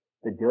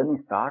 The journey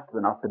starts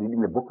when after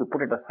reading the book we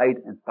put it aside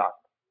and start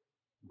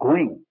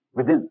going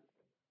within.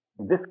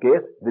 In this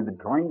case,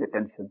 withdrawing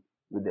attention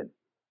within.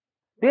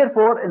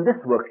 Therefore, in this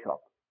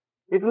workshop,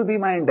 it will be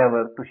my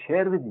endeavor to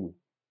share with you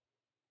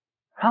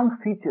some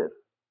features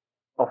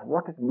of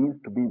what it means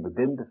to be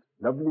within this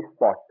lovely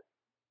spot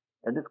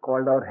that is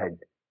called our head,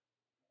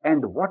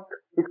 and what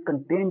is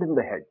contained in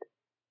the head,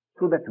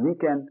 so that we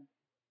can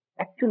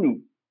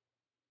actually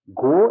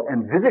go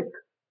and visit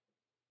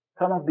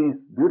some of these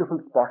beautiful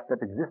spots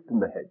that exist in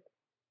the head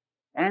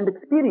and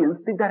experience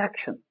the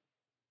direction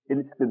in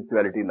which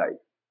spirituality lies.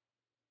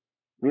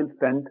 We'll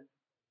spend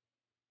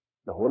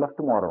the whole of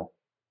tomorrow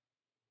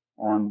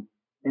on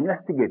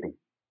investigating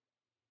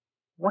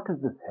what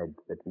is this head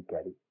that we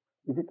carry.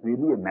 Is it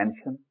really a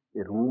mansion,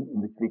 a room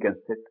in which we can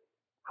sit?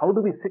 How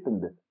do we sit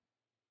in this?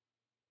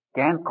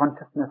 Can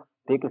consciousness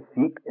take a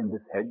seat in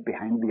this head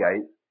behind the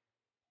eyes,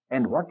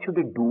 and what should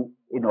it do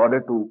in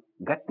order to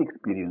get the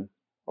experience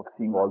of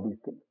seeing all these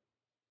things?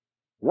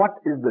 What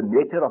is the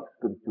nature of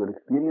spiritual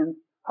experience?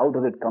 How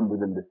does it come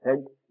within this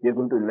head? We are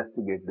going to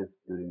investigate this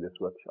during this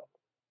workshop.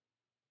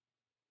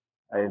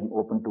 I am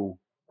open to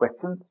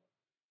questions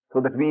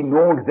so that we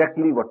know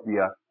exactly what we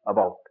are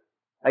about.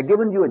 I've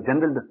given you a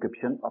general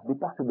description of the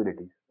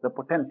possibilities, the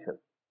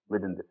potential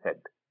within this head.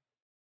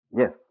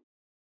 Yes,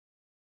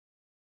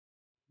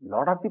 a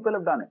lot of people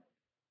have done it.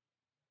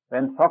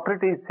 When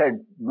Socrates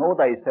said, know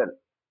thyself,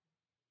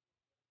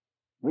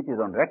 which is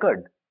on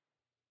record,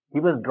 he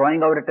was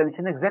drawing our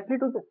attention exactly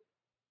to this.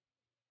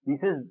 He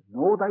says,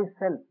 know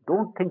thyself.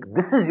 Don't think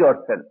this is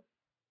yourself.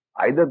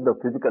 Either the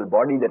physical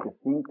body that is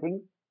seeing things,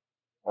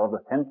 or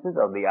the senses,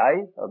 or the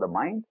eyes, or the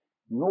mind.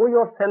 Know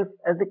yourself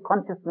as the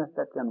consciousness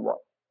that can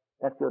watch.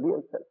 That's your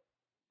real self.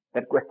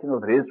 That question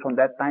was raised from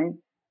that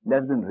time. It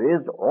has been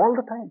raised all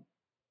the time.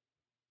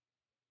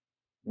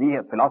 We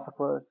have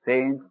philosophers,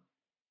 saints,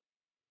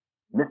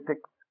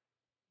 mystics,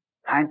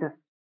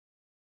 scientists,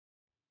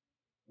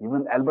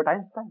 even Albert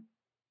Einstein.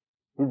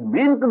 His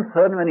main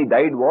concern when he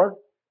died was,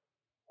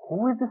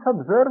 who is this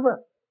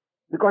observer?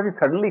 Because he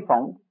suddenly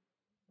found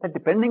that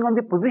depending on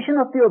the position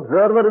of the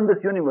observer in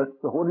this universe,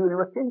 the whole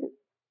universe changes.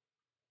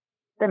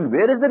 Then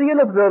where is the real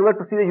observer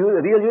to see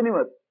the real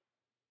universe?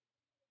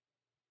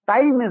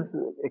 Time is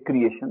a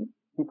creation.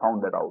 He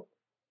found that out.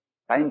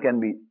 Time can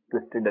be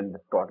twisted and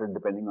distorted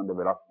depending on the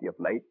velocity of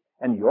light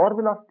and your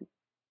velocity.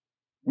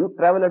 You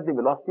travel at the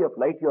velocity of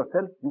light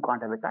yourself, you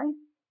can't have a time.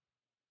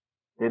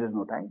 There is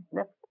no time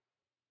left.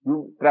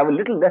 You travel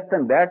little less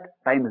than that,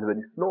 time is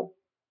very slow.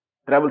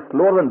 Travel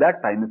slower than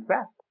that, time is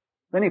fast.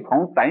 When he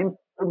found time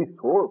to be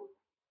so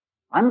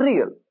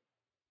unreal,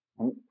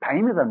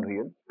 time is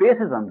unreal,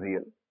 space is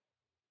unreal,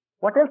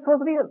 what else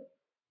was real?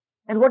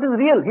 And what is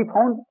real? He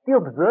found the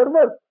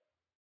observer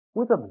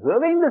who is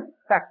observing this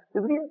fact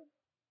is real.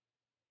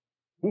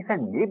 He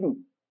said maybe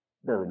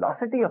the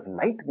velocity of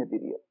light may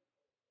be real.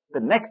 The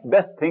next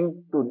best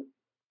thing to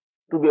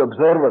the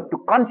observer, to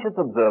conscious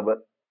observer,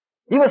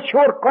 he was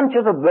sure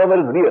conscious observer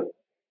is real.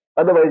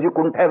 Otherwise you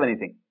couldn't have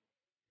anything.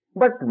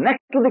 But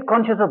next to the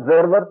conscious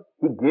observer,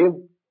 he gave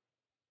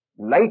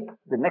light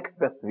the next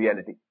best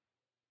reality.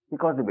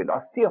 Because the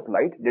velocity of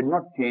light did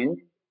not change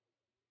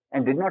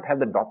and did not have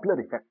the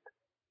Doppler effect.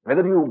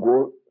 Whether you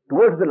go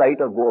towards the light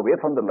or go away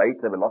from the light,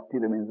 the velocity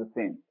remains the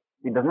same.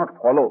 It does not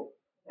follow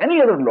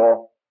any other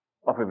law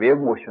of a wave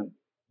motion.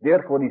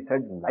 Therefore, he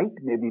said light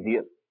may be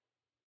real.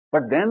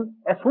 But then,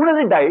 as soon as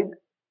he died,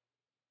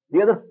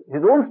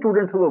 his own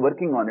students who were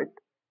working on it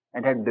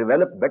and had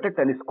developed better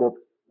telescopes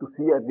to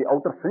see at the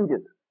outer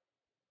fringes,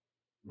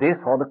 they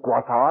saw the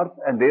quasars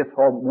and they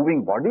saw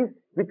moving bodies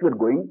which were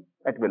going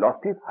at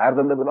velocities higher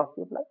than the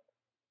velocity of light.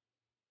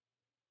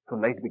 So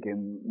light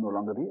became no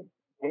longer real.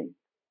 Okay?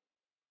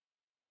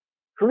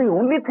 So the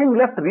only thing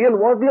left real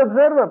was the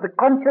observer. The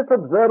conscious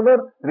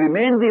observer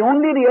remains the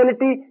only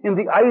reality in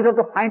the eyes of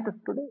the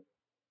scientists today.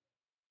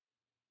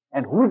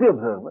 And who is the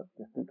observer?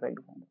 They're still trying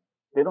to find it.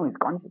 They know he's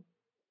conscious.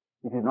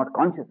 If he's not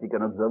conscious, he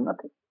can observe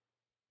nothing.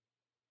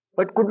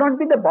 But could not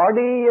be the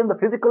body and the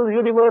physical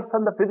universe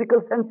and the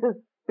physical senses,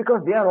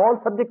 because they are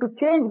all subject to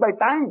change by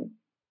time.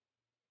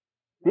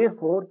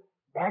 Therefore,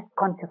 that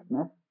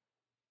consciousness,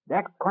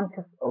 that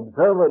conscious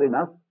observer in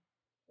us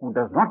who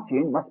does not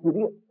change must be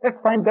real. Let's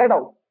find that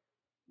out.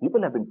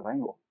 People have been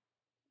trying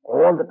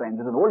all the time.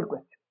 This is an old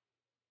question.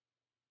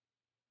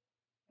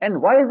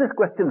 And why is this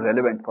question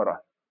relevant for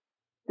us?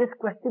 This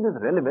question is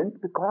relevant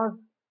because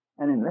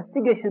an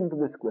investigation into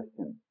this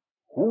question,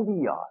 who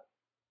we are,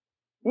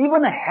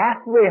 even a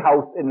halfway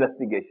house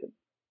investigation,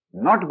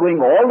 not going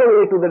all the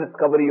way to the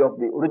discovery of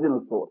the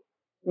original source,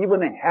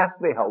 even a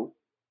halfway house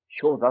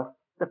shows us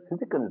the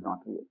physical is not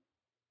real.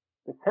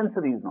 The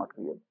sensory is not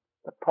real.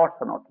 The thoughts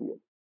are not real.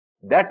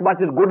 That much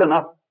is good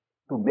enough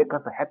to make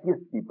us the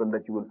happiest people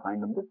that you will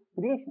find in this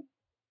creation.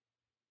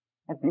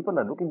 And people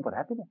are looking for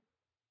happiness.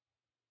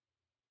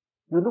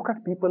 You look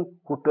at people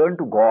who turn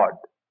to God,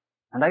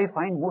 and I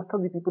find most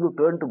of the people who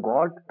turn to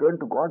God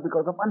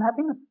because of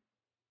unhappiness.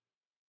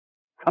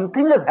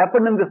 Something has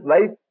happened in this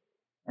life,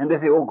 and they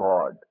say, oh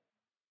God.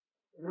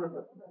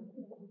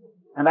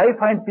 And I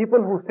find people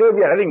who say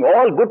we are having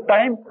all good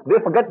time, they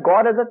forget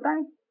God at that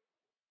time.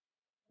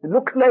 It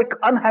looks like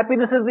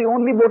unhappiness is the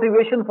only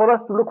motivation for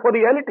us to look for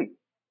reality.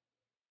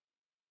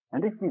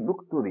 And if we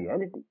look to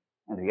reality,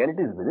 and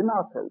reality is within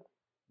ourselves,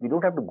 we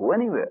don't have to go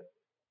anywhere,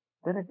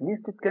 then at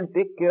least it can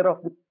take care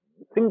of the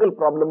single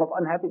problem of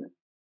unhappiness.